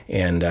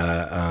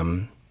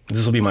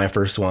this will be my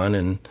first one,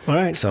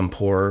 and some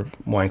poor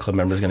wine club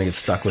member is going to get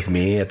stuck with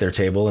me at their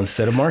table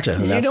instead of Marta,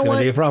 and that's going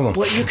to be a problem.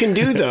 What you can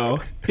do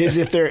though is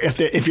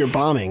if you're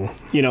bombing,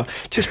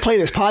 just play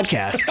this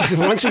podcast, because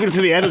once you get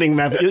through the editing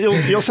method,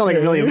 you'll sound like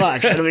 $1 million.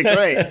 It'll be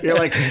great. You're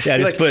like,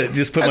 just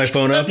put my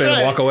phone up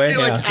and walk away.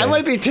 I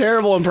might be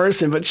terrible in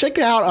person, but check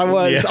out I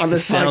was on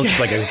this sounds podcast.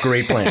 like a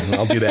great plan.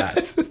 I'll do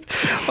that.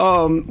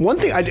 One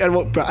thing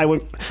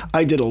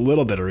I did a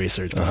little bit of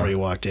research before you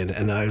walked in,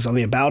 and I was on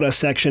the About Us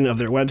section of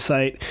their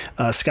website.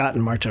 Scott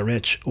and Marta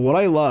Rich. What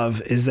I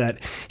love is that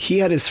he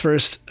had his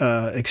first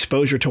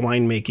exposure to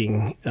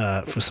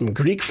winemaking from some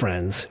Greek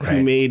friends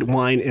who made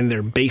wine in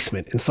their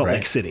basement in Salt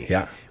Lake City.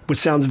 Yeah. Which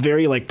sounds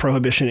very like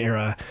Prohibition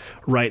era,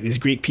 right? These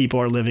Greek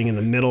people are living in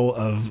the middle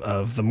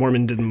of the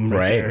Mormondom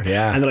right there.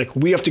 Yeah. And they're like,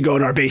 we have to go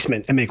in our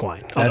basement and make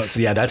wine. That's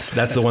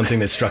the one thing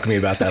that struck me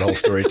about that whole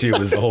story too,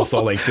 was the whole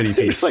Salt Lake City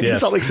piece. Like in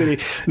Salt Lake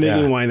City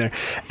making wine there.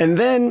 And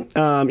then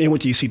he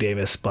went to UC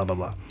Davis, blah, blah,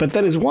 blah. But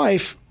then his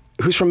wife,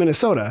 who's from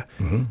Minnesota,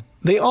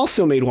 they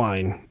also made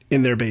wine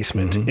in their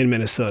basement in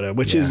Minnesota,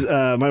 which is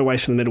my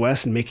wife's from the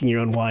Midwest, and making your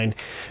own wine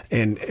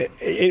and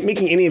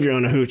making any of your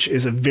own hooch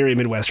is a very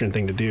Midwestern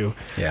thing to do.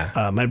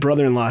 Yeah. My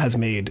brother-in-law has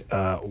made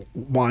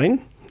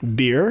wine,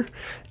 beer,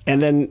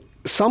 and then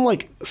some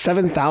like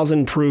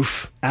 7,000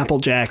 proof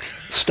Applejack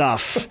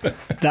stuff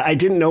that I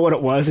didn't know what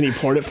it was, and he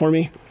poured it for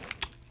me.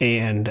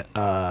 And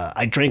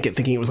I drank it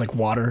thinking it was like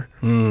water.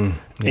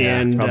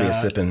 And probably a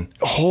sipping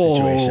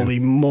holy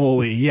situation.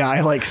 moly. Yeah,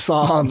 I like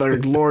saw the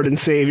Lord and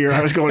Savior.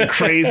 I was going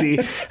crazy.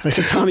 And I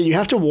said, Tommy, you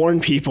have to warn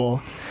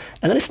people.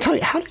 And then I said, Tommy,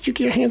 how did you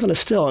get your hands on a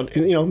still? And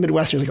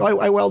Midwesterners like,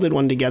 I welded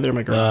one together in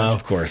my garage.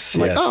 Of course.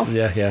 I'm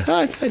Yes.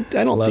 I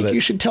don't think you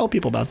should tell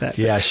people about that.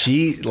 Yeah,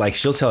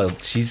 she'll tell.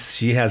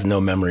 She has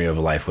no memory of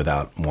a life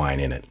without wine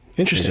in it.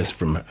 Interesting. Just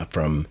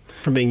from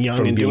being young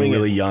and being doing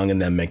really it. young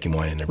and then making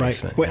wine in their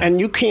basement. Well, and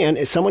you can,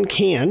 if someone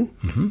can,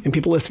 and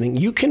people listening,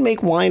 you can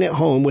make wine at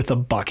home with a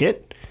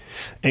bucket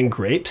and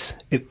grapes.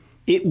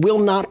 It will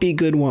not be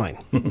good wine,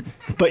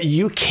 but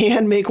you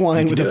can make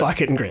wine with a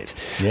bucket and grapes.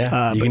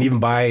 Yeah, you can even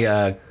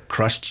buy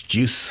crushed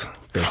juice.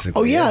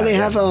 Basically. Oh yeah, they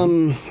have.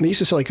 They used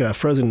to sell like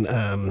frozen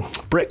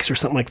bricks or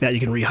something like that. You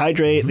can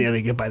rehydrate.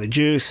 They can buy the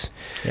juice.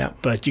 Yeah,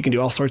 but you can do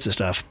all sorts of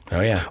stuff.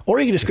 Oh yeah, or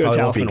you can just go to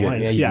Talisman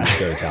Wines. Yeah, you can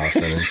go to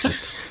Talisman and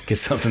just get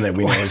something that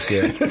we know is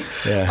good.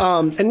 Yeah.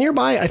 And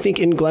nearby, I think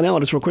in Glen Ellen,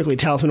 just real quickly,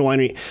 Talisman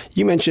Winery.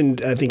 You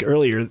mentioned, I think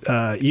earlier,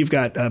 you've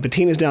got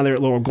Bettina's down there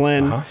at Laurel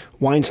Glen.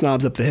 Wine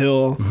Snobs up the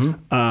hill.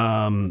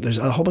 There's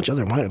a whole bunch of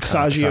other wine.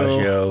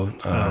 Passaggio,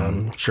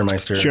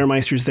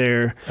 Schurmeister's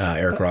there.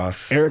 Eric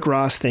Ross. Eric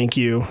Ross, thank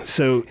you.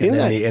 So and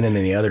then in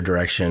the other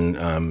direction,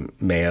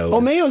 Mayo.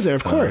 Oh, Mayo's there,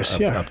 of course.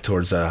 Up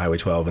towards Highway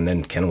 12, and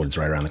then Kenwood's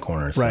right around the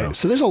corner. So. Right.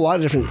 So there's a lot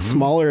of different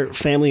smaller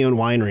family-owned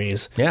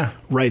wineries. Yeah.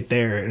 Right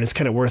there, and it's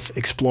kind of worth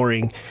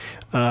exploring.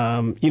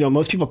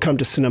 Most people come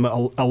to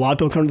Sonoma. A lot of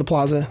people come to the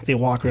plaza. They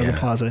walk around the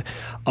plaza.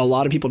 A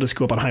lot of people just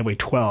go up on Highway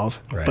 12.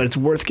 Right. But it's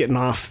worth getting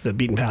off the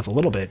beaten path a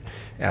little bit.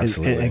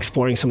 Absolutely. And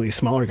exploring some of these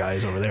smaller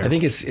guys over there. I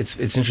think it's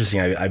interesting.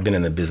 I've been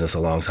in the business a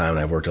long time, and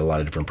I've worked at a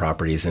lot of different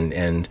properties,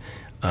 and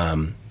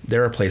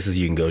there are places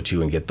you can go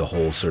to and get the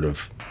whole sort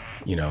of,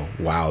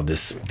 wow,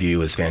 this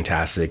view is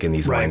fantastic and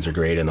these wines are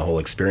great and the whole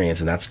experience,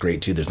 and that's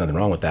great too. There's nothing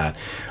wrong with that.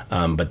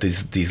 But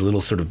these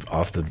little sort of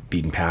off the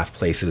beaten path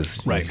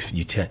places,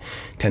 you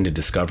tend to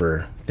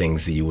discover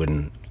things that you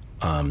wouldn't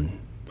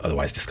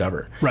otherwise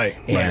discover. Right.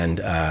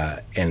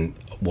 And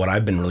what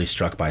I've been really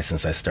struck by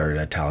since I started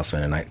at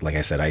Talisman, and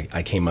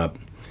I came up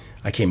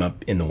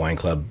in the wine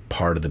club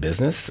part of the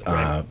business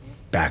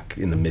back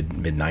in the mid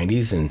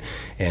 90s,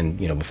 and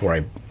before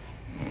I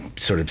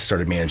sort of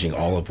started managing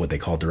all of what they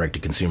call direct to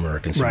consumer or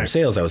consumer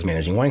sales, I was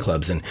managing wine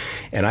clubs, and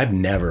I've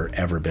never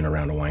ever been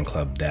around a wine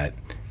club that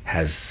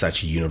has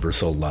such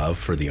universal love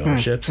for the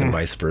ownerships and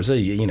vice versa.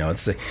 You know,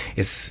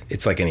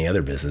 it's like any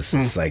other business.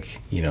 It's like,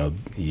 you know,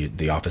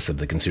 the office of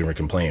the consumer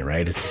complaint,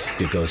 right?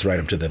 It goes right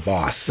up to the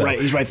boss. So right,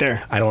 he's right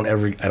there. I don't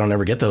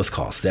ever get those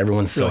calls.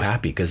 Everyone's so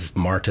happy because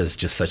Marta's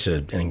just such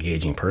an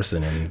engaging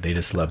person, and they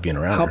just love being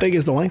around. How her. big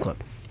is the wine club?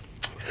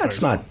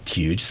 That's not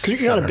huge.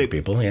 Because you're not a big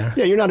people. Yeah.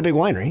 Yeah, you're not a big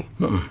winery.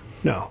 Mm-mm.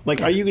 No. Like,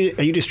 are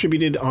you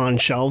distributed on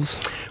shelves?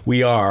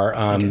 We are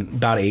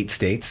about 8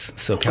 states.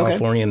 So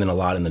California, and then a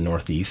lot in the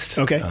Northeast.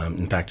 Okay.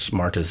 In fact,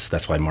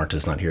 that's why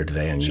Marta's not here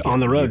today. And On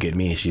the road. You get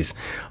me. She's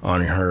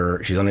on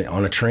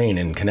a train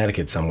in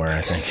Connecticut somewhere,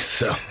 I think.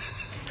 So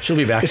she'll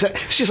be back.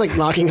 She's like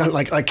knocking on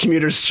like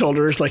commuters'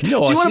 shoulders, like,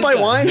 no, do you want to buy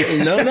wine?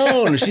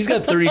 No. She's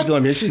got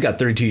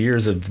 32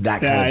 years of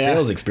that kind of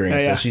sales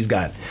experience. So she's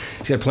got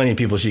plenty of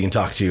people she can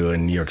talk to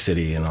in New York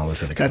City and all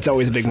this other kind That's of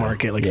always a big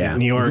market, like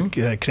New York,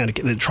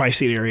 Connecticut, the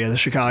Tri-State area, the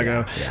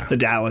Chicago, the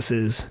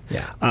Dallases.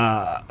 Yeah.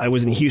 I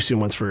was in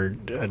Houston once for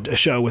a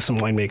show with some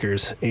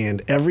winemakers,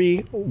 and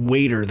every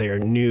waiter there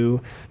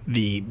knew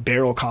the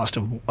barrel cost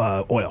of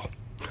oil.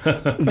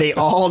 They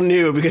all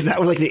knew, because that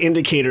was like the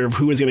indicator of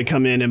who was going to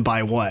come in and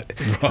buy what.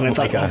 And I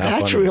thought,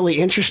 that's really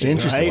interesting.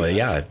 Right? Well,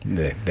 yeah,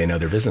 they know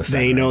their business.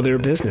 They know their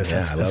business.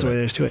 That's the way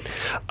there is to it.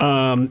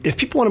 If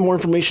people wanted more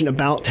information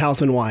about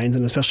Talisman Wines,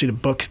 and especially to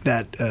book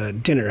that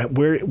dinner,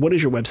 what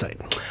is your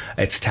website?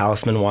 It's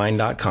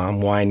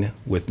talismanwine.com, wine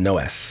with no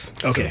S.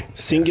 Okay, so,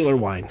 singular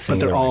wine, but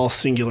they're all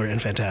singular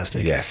and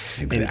fantastic.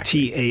 Yes,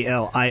 exactly.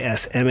 And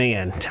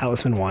Talisman,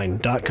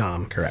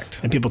 talismanwine.com. Correct.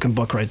 And people can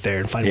book right there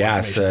and find more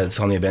information. It's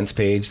on the events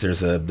page.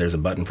 There's a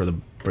button for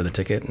the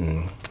ticket,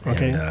 and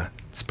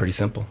it's pretty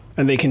simple.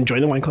 And they can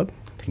join the wine club?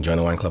 They can join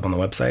the wine club on the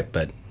website,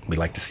 but we'd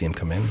like to see them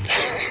come in.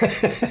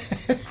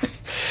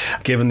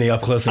 Given the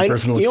up-close and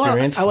personal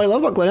experience. What I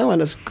love about Glen Ellen,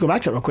 let's go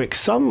back to that real quick.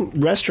 Some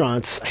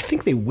restaurants, I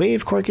think they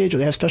waive corkage, or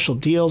they have special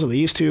deals, or they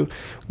used to,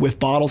 with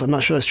bottles. I'm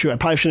not sure that's true. I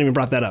probably shouldn't even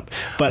brought that up.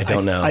 But I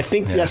don't know. I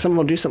think, some of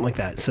them do something like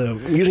that. So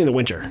usually in the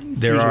winter.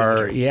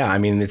 I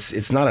mean,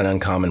 it's not an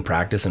uncommon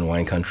practice in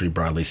wine country,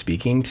 broadly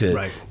speaking,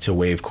 to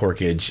waive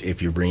corkage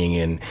if you're bringing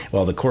in,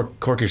 well, the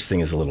corkage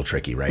thing is a little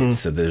tricky, right?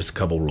 So there's a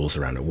couple rules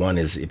around it. One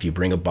is if you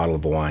bring a bottle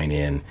of wine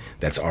in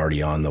that's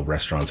already on the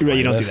restaurant's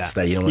wine list,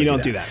 you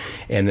don't do that.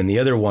 And then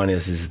the other one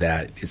is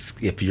that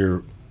if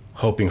you're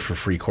hoping for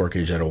free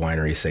corkage at a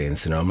winery, say in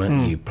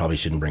Sonoma, you probably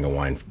shouldn't bring a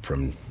wine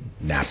from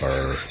Napa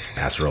or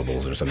Paso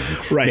Robles or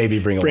something. Right. Maybe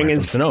bring a wine from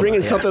Sonoma. Bring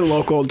in something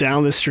local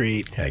down the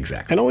street. Yeah,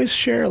 exactly. And always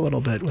share a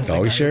little bit with the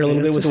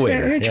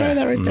waiter. Try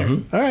that right there.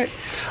 All right.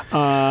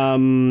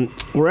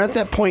 We're at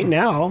that point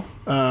now.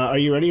 Are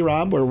you ready,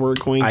 Rob? Where we're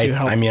going to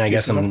help? I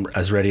guess I'm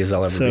as ready as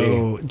I'll ever be.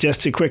 So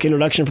just a quick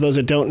introduction for those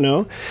that don't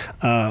know.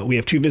 We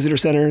have 2 visitor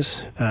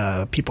centers.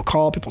 People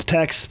call, people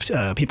text,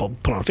 people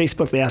put on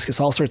Facebook. They ask us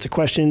all sorts of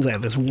questions. I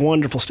have this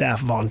wonderful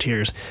staff of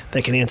volunteers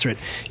that can answer it.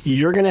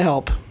 You're going to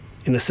help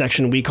in the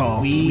section we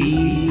call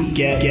We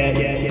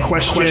Get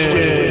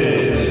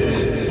Questions.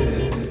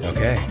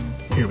 Okay.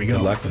 Here we go.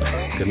 Good luck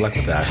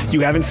with that.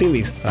 You haven't seen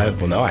these?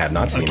 No, I have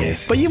not seen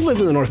these. But you've lived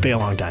in the North Bay a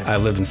long time.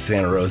 I've lived in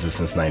Santa Rosa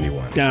since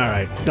 91. So. All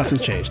right.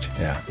 Nothing's changed.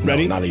 Yeah.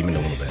 Ready? No, not even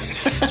a little bit.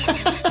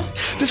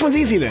 This one's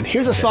easy then.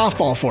 Here's a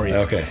softball for you.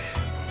 Okay.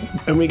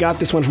 And we got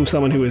this one from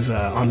someone who was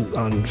on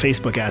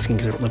Facebook asking,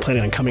 because they're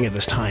planning on coming at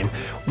this time.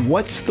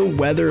 What's the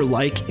weather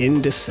like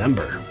in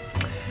December?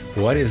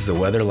 What is the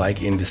weather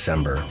like in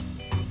December?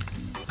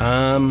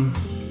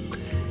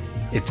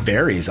 It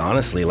varies,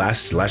 honestly.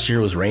 Last year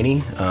was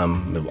rainy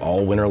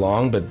all winter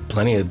long, but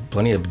plenty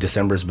of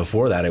Decembers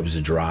before that it was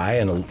dry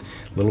and a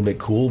little bit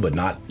cool, but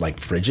not like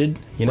frigid.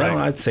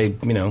 I'd say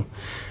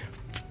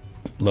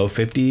low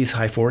 50s,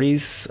 high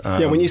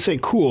 40s. When you say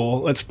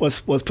cool, let's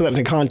put that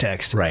into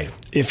context. Right.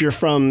 If you're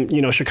from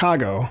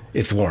Chicago,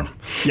 it's warm.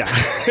 Yeah.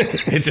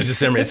 It's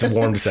a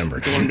warm December.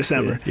 It's a warm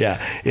December.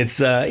 Yeah.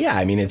 It's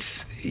I mean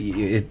it's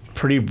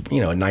pretty,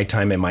 at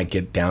nighttime it might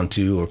get down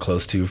to or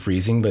close to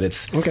freezing, but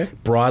it's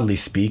broadly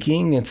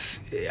speaking, it's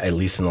at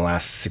least in the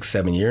last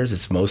 6-7 years,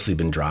 it's mostly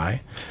been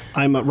dry.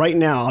 I'm right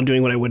now I'm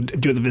doing what I would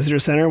do at the visitor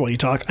center while you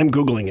talk. I'm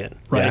Googling it.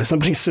 Right. Yeah.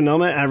 Somebody's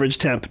Sonoma average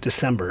temp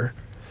December.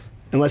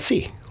 And let's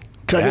see.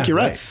 I think you're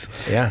right.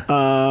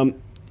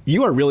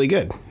 You are really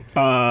good.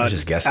 I was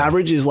just guessing.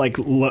 Average is like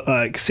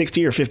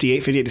 60 or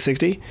 58 to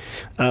 60.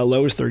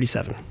 Low is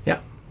 37. Yeah.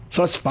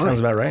 So that's fine. Sounds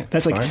about right.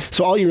 That's fine.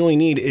 So all you really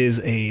need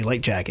is a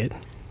light jacket.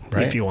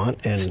 Right. If you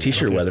want. And it's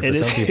t-shirt weather for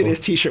some people. It is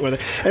t-shirt weather.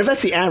 And if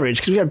that's the average,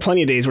 because we had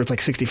plenty of days where it's like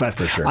 65.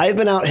 For sure. I've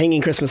been out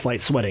hanging Christmas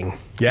lights sweating.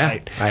 Yeah,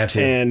 right? I have too.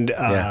 And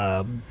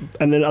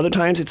then other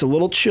times it's a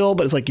little chill,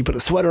 but it's like you put a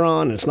sweater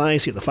on and it's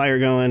nice, you get the fire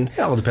going.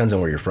 Yeah, well, it depends on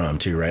where you're from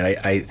too, right?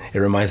 It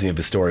reminds me of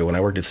a story. When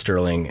I worked at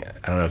Sterling,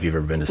 I don't know if you've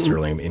ever been to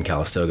Sterling in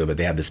Calistoga, but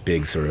they have this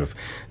big sort of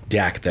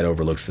deck that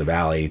overlooks the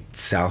valley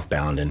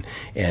southbound,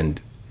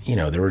 and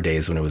there were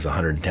days when it was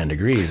 110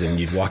 degrees and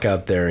you'd walk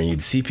out there and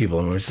you'd see people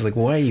and we're just like,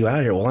 why are you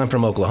out here? Well, I'm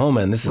from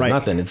Oklahoma and this is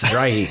nothing. It's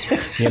dry heat,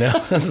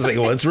 It's like,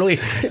 well, it's really,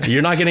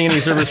 you're not getting any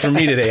service from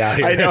me today out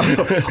here. I know.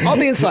 I'll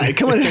be inside.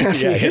 Come on and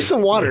ask me. Here's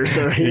some water,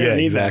 sir. Yeah,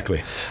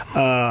 exactly.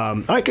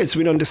 All right, good. So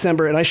we know in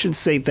December, and I should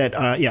say that,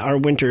 our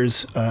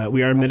winters,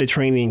 we are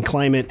Mediterranean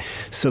climate.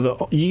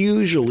 So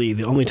usually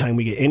the only time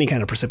we get any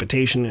kind of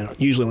precipitation, and it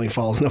usually only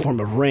falls in the form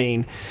of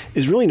rain,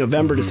 is really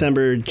November,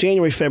 December,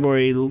 January,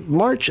 February,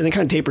 March, and then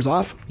kind of tapers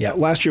off. Yeah.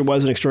 Last year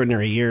was an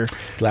extraordinary year.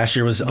 Last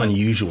year was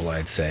unusual,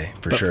 I'd say,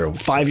 for sure.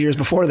 5 years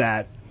before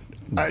that,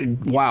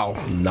 wow.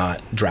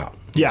 Not drought.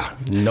 Yeah.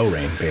 No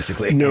rain,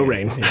 basically. No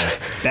rain. Yeah.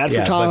 Bad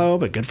for Tahoe,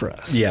 but good for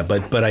us. Yeah,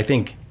 but I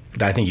think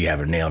you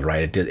have it nailed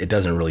right. It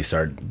doesn't really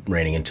start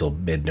raining until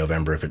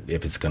mid-November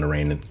if it's going to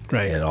rain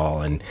at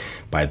all. And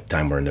by the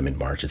time we're into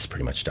mid-March, it's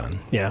pretty much done.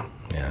 Yeah.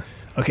 Yeah.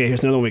 Okay,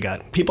 here's another one we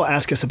got. People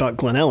ask us about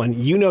Glen Ellen.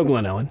 You know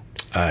Glen Ellen.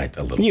 A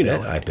little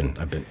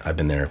bit. I've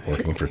been there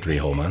working for 3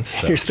 whole months.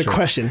 So here's the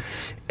question: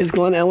 is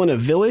Glen Ellen a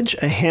village,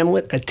 a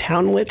hamlet, a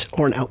townlet,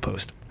 or an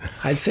outpost?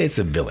 I'd say it's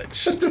a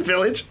village. It's a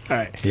village? All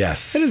right.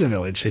 Yes. It is a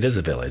village. It is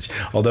a village.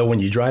 Although when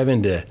you drive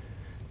into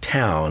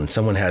town,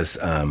 someone has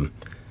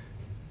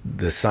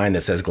the sign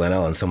that says Glen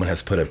Ellen, someone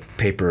has put a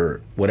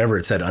paper, whatever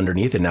it said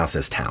underneath it now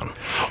says town.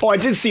 Oh, I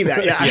did see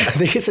that. Yeah. I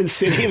think it said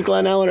City of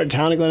Glen Ellen or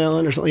Town of Glen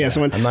Ellen or something. Yeah,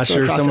 someone. I'm not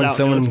sure.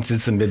 Someone did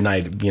some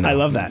midnight, I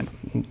love that.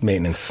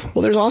 Maintenance.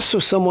 Well, there's also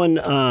someone,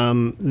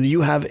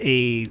 you have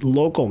a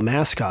local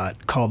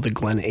mascot called the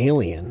Glen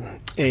Alien.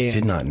 I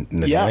did not.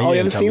 Yeah. Oh, you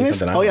haven't seen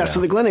this? Oh, yeah.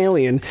 So the Glen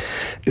Alien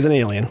is an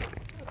alien.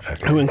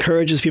 Okay. Who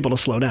encourages people to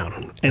slow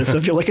down. And so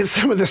if you look at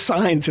some of the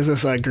signs, there's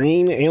this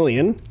green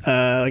alien,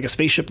 like a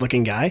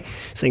spaceship-looking guy,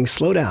 saying,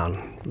 slow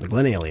down, the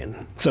Glen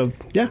Alien. So,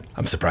 yeah.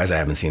 I'm surprised I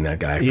haven't seen that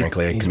guy,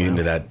 frankly. I commute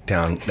into that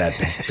town, that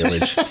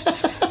village.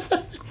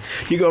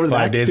 You go over the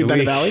 5 days a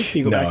week? Valley?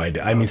 You go no,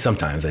 back? I mean,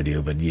 sometimes I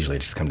do, but usually I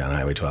just come down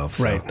Highway 12.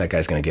 So that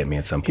guy's going to get me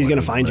at some point. He's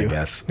going to find you.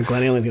 Yes. The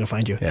Glen Alien's going to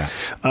find you.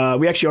 Yeah.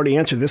 We actually already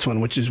answered this one,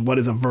 which is what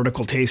is a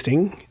vertical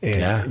tasting?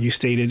 And you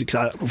stated,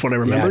 what I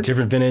remember. Yeah,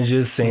 different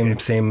vintages,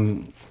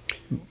 same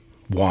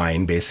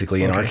wine,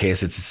 basically. In our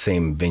case, it's the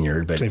same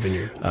vineyard. But, same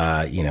vineyard.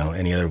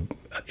 Any other,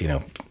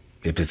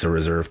 if it's a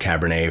reserve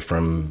Cabernet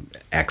from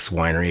X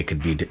winery,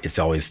 it's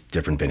always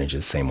different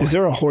vintages, same wine. Is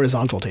there a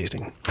horizontal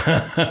tasting?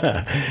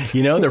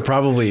 There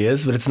probably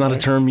is, but it's not a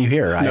term you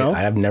hear. No?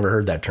 I have never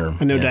heard that term.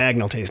 No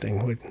diagonal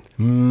tasting.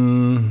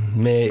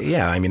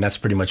 Yeah, I mean, that's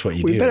pretty much what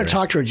you do. We better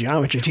talk to our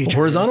geometry teacher.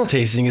 Horizontal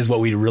tasting is what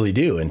we really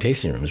do in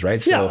tasting rooms,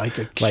 right? So,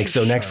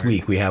 so next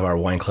week we have our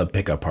wine club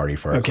pickup party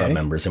for our club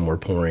members, and we're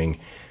pouring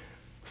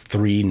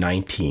 3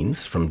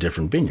 19s from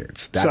different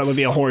vineyards. So that would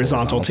be a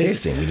horizontal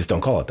tasting. We just don't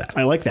call it that.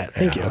 I like that.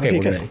 Thank you. Okay,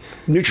 good.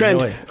 New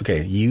trend.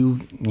 Okay, you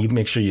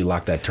make sure you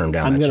lock that term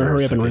down. I'm going to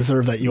hurry up and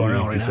reserve that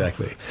URL right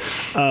exactly.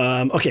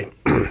 now. Okay.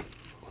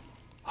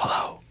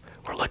 Hello.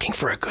 We're looking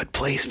for a good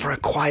place for a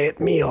quiet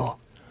meal.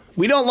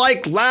 We don't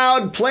like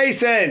loud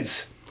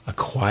places. A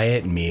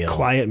quiet meal.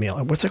 Quiet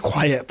meal. What's a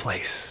quiet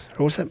place?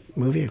 Or what's that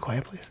movie, A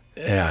Quiet Place?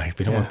 Yeah,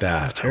 we don't want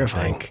that.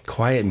 Terrifying.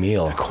 Quiet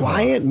meal. A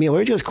quiet meal.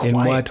 Where just quiet? In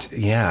what?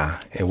 Yeah.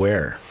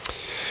 Where?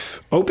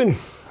 Open.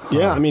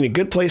 Yeah, I mean, a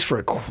good place for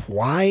a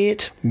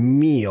quiet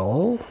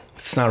meal.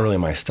 It's not really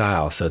my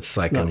style, so it's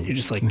like... No, you're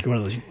just like one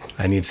of those...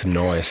 I need some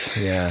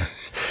noise, yeah.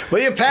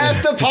 Will you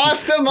pass the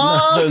pasta,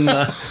 Mom?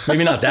 No,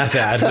 maybe not that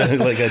bad.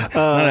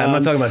 I'm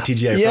not talking about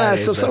TGI Yeah,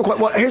 Fridays,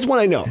 well, here's one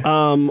I know.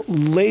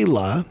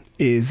 Layla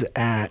is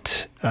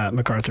at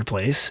MacArthur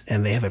Place,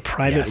 and they have a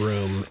private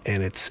room,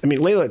 and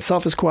Layla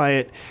itself is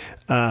quiet.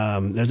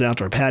 There's an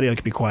outdoor patio, it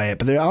can be quiet,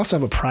 but they also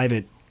have a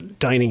private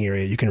dining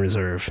area you can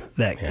reserve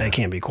that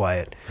can be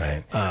quiet.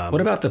 Right. What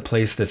about the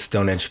place that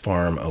Stone Edge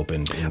Farm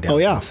opened in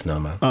downtown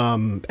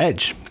Sonoma?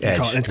 Edge.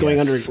 It's going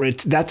under.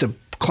 That's a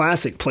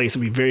classic place.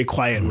 It'll be very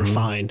quiet and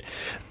refined.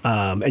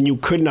 And you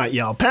could not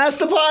yell, "Pass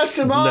the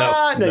pasta,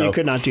 Mom!" No, you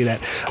could not do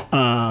that.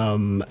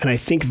 And I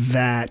think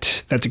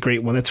that's a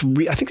great one. I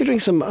think they're doing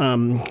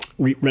some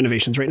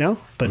renovations right now,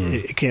 but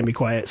it can be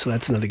quiet, so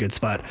that's another good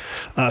spot.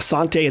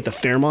 Sante at the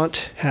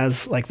Fairmont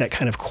has like that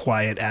kind of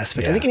quiet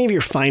aspect. I think any of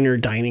your finer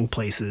dining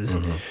places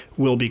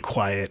will be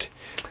quiet.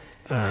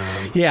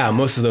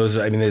 Most of those.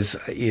 I mean, there's.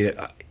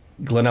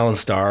 Glen Ellen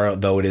Star,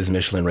 though it is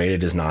Michelin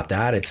rated, is not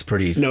that. It's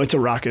pretty... No, it's a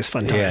raucous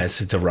fun time. Yeah,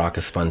 it's a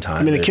raucous fun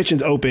time. I mean, the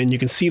kitchen's open. You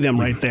can see them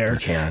right there. You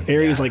can.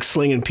 Areas like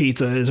slinging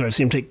pizzas, or I've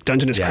seen them take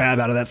Dungeness crab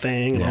out of that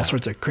thing, and all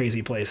sorts of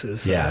crazy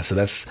places. So. Yeah, so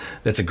that's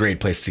a great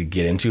place to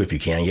get into if you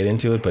can get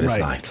into it, but it's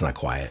not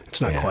quiet.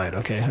 It's not quiet.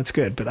 Okay, that's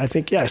good. But I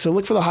think, so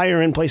look for the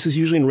higher end places,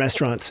 usually in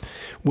restaurants,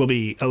 will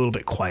be a little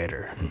bit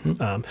quieter.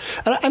 And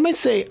I might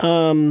say...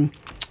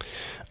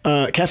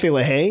 Cafe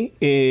La Haye,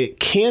 it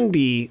can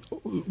be,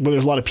 well,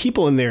 there's a lot of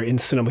people in there in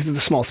Sonoma because it's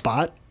a small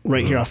spot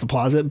right here off the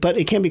plaza, but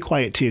it can be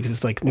quiet too because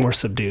it's like more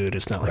subdued.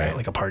 It's not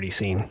like a party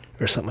scene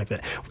or something like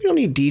that. We don't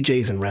need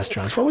DJs in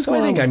restaurants. What was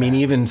going on? I mean,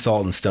 even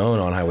Salt and Stone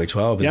on Highway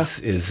 12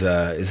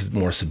 is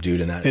more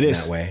subdued in that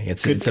way.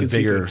 It's a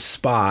bigger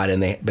spot,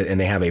 and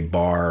they have a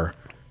bar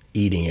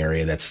eating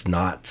area that's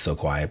not so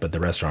quiet, but the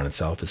restaurant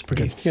itself is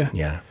pretty.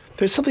 Yeah.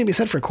 There's something to be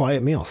said for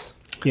quiet meals.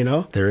 You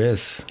know, there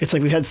is. It's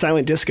like we've had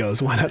silent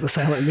discos. Why not the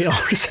silent meal?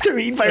 We're just there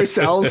eating by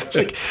ourselves.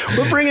 Like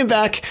we're bringing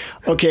back,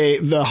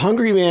 the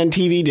Hungry Man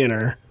TV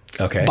dinner.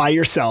 Okay. By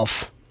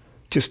yourself,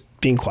 just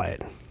being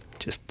quiet,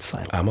 just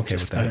silent. I'm okay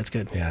with that. That's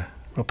good. Yeah.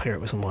 I'll pair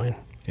it with some wine.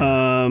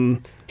 Yeah.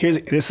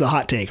 This is a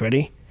hot take.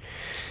 Ready?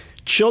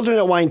 Children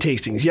at wine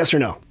tastings, yes or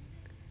no?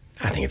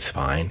 I think it's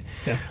fine.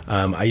 Yeah.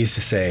 I used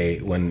to say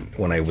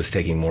when I was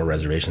taking more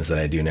reservations than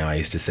I do now, I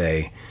used to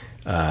say,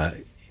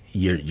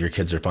 your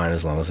kids are fine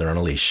as long as they're on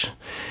a leash,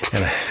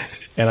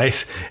 and I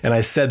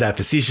said that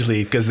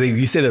facetiously because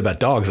you say that about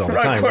dogs all the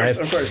time, right?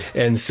 Of course.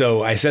 And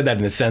so I said that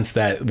in the sense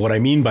that what I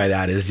mean by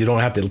that is you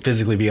don't have to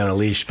physically be on a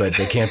leash, but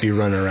they can't be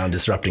running around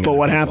disrupting. But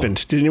what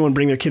happened? Did anyone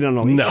bring their kid on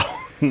a leash?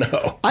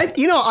 No.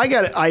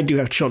 I do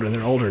have children.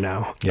 They're older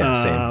now.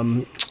 Yeah,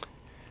 same.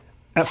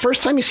 At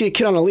first time you see a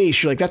kid on a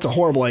leash, you're like, that's a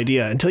horrible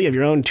idea until you have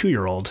your own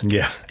 2-year-old.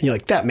 Yeah. And you're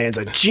like, that man's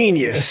a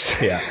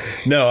genius. Yeah.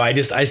 No, I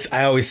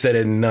always said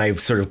it, and then I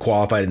sort of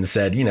qualified it and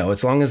said,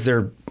 as long as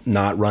they're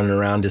not running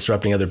around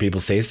disrupting other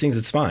people's tastings,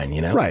 it's fine,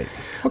 Right.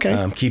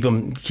 Okay. Keep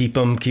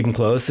them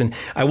close. And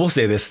I will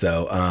say this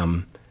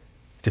though,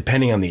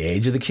 depending on the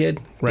age of the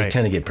kid, they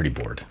tend to get pretty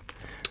bored.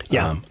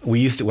 Yeah. We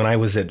used to, when I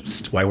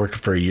worked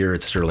for a year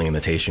at Sterling in the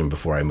tasting room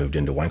before I moved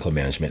into wine club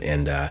management.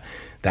 And,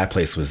 that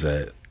place was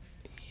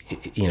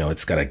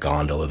it's got a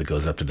gondola that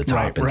goes up to the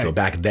top. And so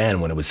back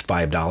then when it was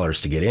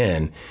 $5 to get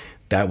in,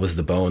 that was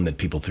the bone that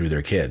people threw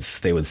their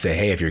kids. They would say,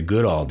 hey, if you're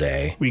good all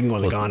day, we can go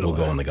on the gondola.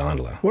 We'll go on the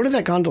gondola. Where did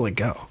that gondola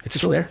go? It's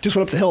still there. Just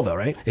went up the hill though,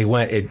 right?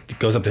 It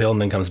goes up the hill and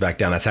then comes back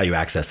down. That's how you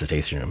access the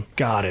tasting room.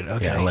 Got it.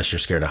 Okay. Yeah, unless you're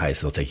scared of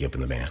heights, they'll take you up in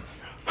the van.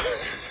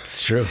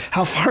 It's true.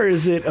 How far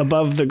is it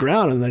above the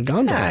ground in the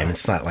gondola? Yeah,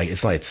 it's nothing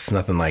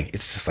like,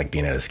 it's just like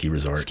being at a ski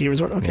resort. Ski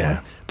resort? Okay.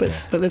 Yeah.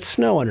 But it's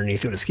snow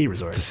underneath at a ski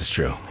resort. This is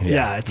true.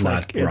 Yeah, it's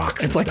not like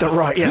rocks. It's like stuff. the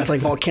rock. Yeah, it's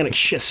like volcanic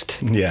schist.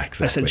 Yeah,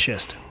 exactly. I said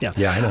schist. Yeah.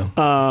 Yeah, I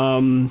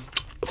know.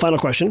 Final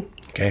question.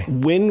 Okay.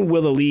 When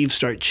will the leaves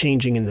start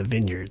changing in the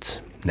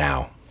vineyards?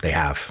 Now. They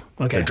have.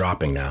 Okay. They're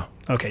dropping now.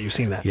 Okay, you've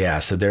seen that. Yeah,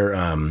 so they're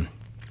I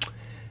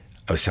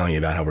was telling you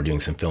about how we're doing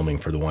some filming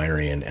for the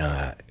winery,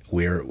 and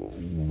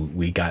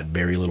we got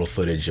very little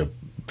footage of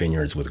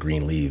vineyards with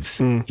green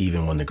leaves,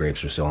 even when the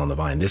grapes were still on the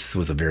vine. This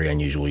was a very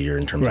unusual year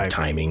in terms of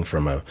timing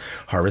from a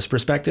harvest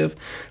perspective,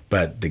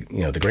 but the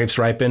grapes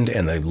ripened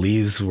and the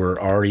leaves were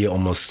already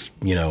almost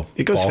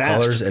it goes fall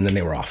fast. colors, and then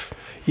they were off.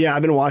 Yeah,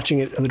 I've been watching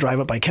it on the drive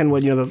up by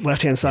Kenwood, the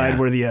left-hand side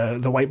where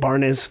the white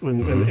barn is,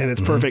 and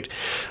it's perfect.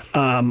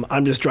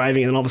 I'm just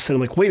driving, and then all of a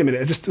sudden I'm like, wait a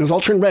minute, it's all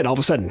turned red all of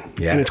a sudden.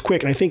 Yeah. And it's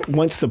quick. And I think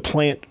once the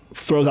plant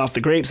throws off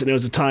the grapes, it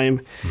knows the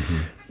time,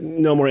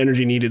 no more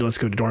energy needed, let's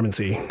go to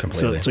dormancy.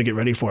 Completely. So get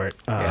ready for it.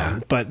 Yeah.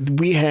 But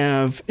we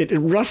have, it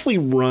roughly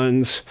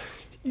runs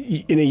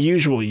in a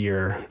usual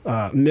year,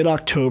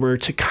 mid-October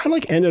to kind of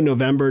like end of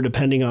November,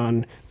 depending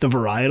on the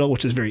varietal,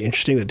 which is very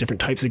interesting. The different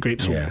types of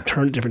grapes will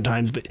turn at different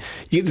times, but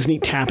you get this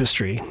neat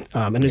tapestry.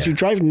 And as you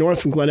drive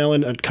north from Glen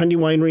Ellen at Cundy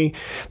Winery,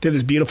 they have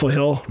this beautiful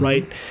hill,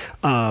 right?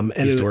 And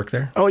you used to work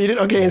there? Oh, you did?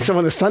 Okay. And so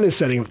when the sun is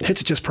setting, it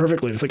hits it just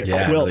perfectly. It's like a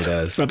quilt it really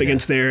does. up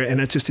against there,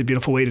 and it's just a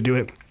beautiful way to do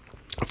it.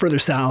 Further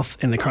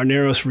south in the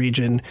Carneros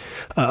region,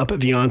 up at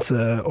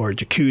Vianza or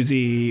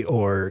Jacuzzi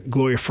or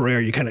Gloria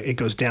Ferrer, it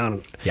goes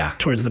down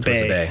towards the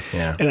bay.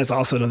 Yeah. And that's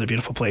also another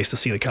beautiful place to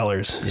see the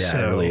colors.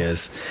 Yeah, it really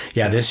is.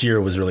 Yeah, this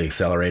year was really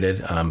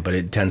accelerated, but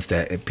it tends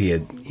to be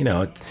it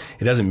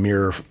doesn't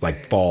mirror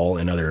like fall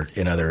in other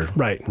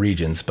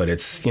regions, but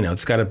it's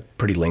it's got a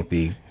pretty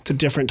lengthy. It's a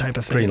different type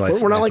of thing.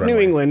 Nice, we're not like runway.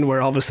 New England,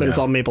 where all of a sudden it's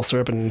all maple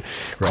syrup and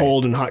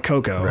cold and hot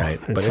cocoa,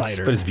 and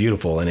cider. But it's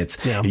beautiful, and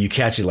it's you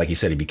catch it, like you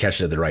said, if you catch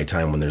it at the right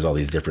time when there's all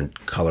these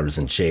different colors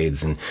and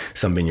shades, and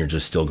some vineyards are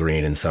still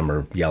green and some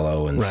are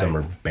yellow and some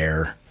are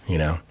bare,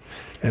 And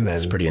then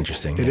it's pretty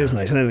interesting. It is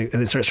nice, and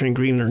then it starts turning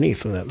green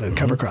underneath when the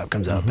cover crop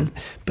comes out.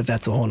 But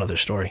that's a whole other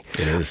story.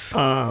 It is.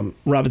 Rob,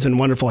 it's been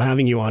wonderful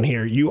having you on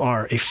here. You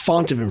are a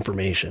font of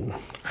information.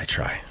 I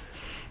try.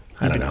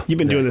 I don't know. You've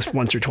been doing this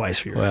once or twice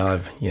for your.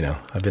 Well,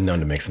 I've been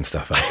known to make some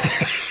stuff up.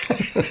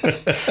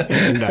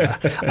 And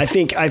I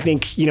think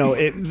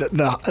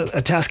the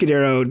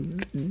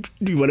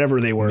Atascadero, whatever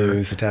they were,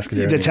 the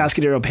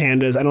Atascadero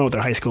Pandas. I don't know what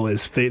their high school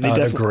is. They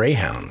the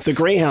Greyhounds. The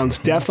Greyhounds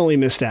definitely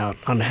missed out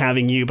on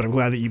having you, but I'm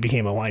glad that you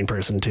became a wine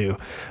person too.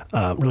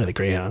 Really, the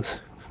Greyhounds.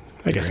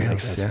 I guess that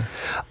makes sense.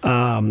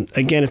 Yeah.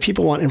 Again, if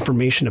people want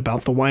information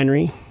about the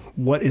winery.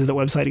 What is the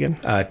website again?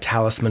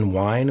 Talisman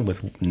Wine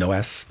with no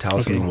S,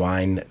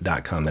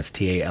 talismanwine.com. That's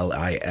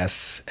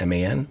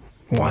TALISMAN.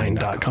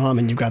 Wine.com.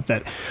 And you've got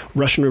that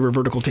Russian River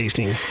vertical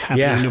tasting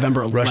happening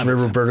November 11th. Russian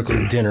River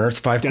vertical dinner. It's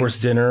a 5-course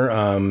dinner.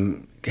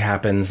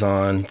 Happens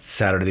on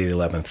Saturday the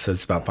 11th. So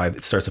it's about 5.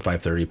 It starts at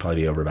 5:30,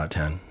 probably be over about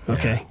 10.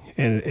 Okay. Yeah.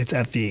 And it's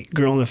at the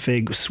Girl in the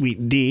Fig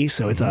Suite D,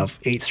 so it's off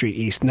 8th Street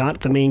East. Not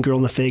the main Girl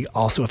in the Fig,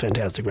 also a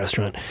fantastic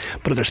restaurant,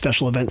 but at their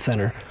special event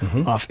center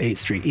off 8th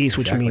Street East,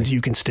 which means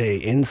you can stay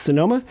in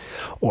Sonoma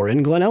or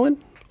in Glen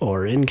Ellen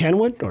or in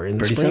Kenwood or in the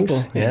Pretty Springs.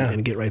 simple, yeah.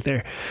 And get right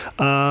there.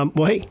 Well,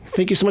 hey,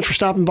 thank you so much for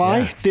stopping by.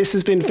 Yeah. This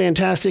has been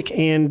fantastic.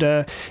 And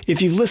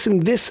if you've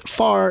listened this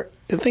far,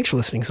 and thanks for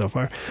listening so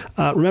far.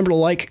 Remember to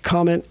like,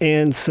 comment,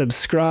 and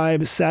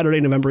subscribe. Saturday,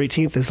 November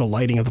 18th is the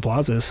lighting of the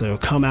plaza, so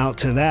come out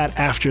to that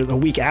the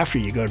week after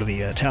you go to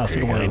the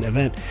Talisman Wine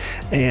event.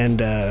 And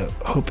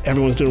hope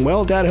everyone's doing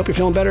well. Dad, I hope you're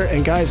feeling better.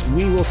 And guys,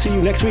 we will see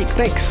you next week.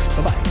 Thanks.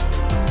 Bye-bye.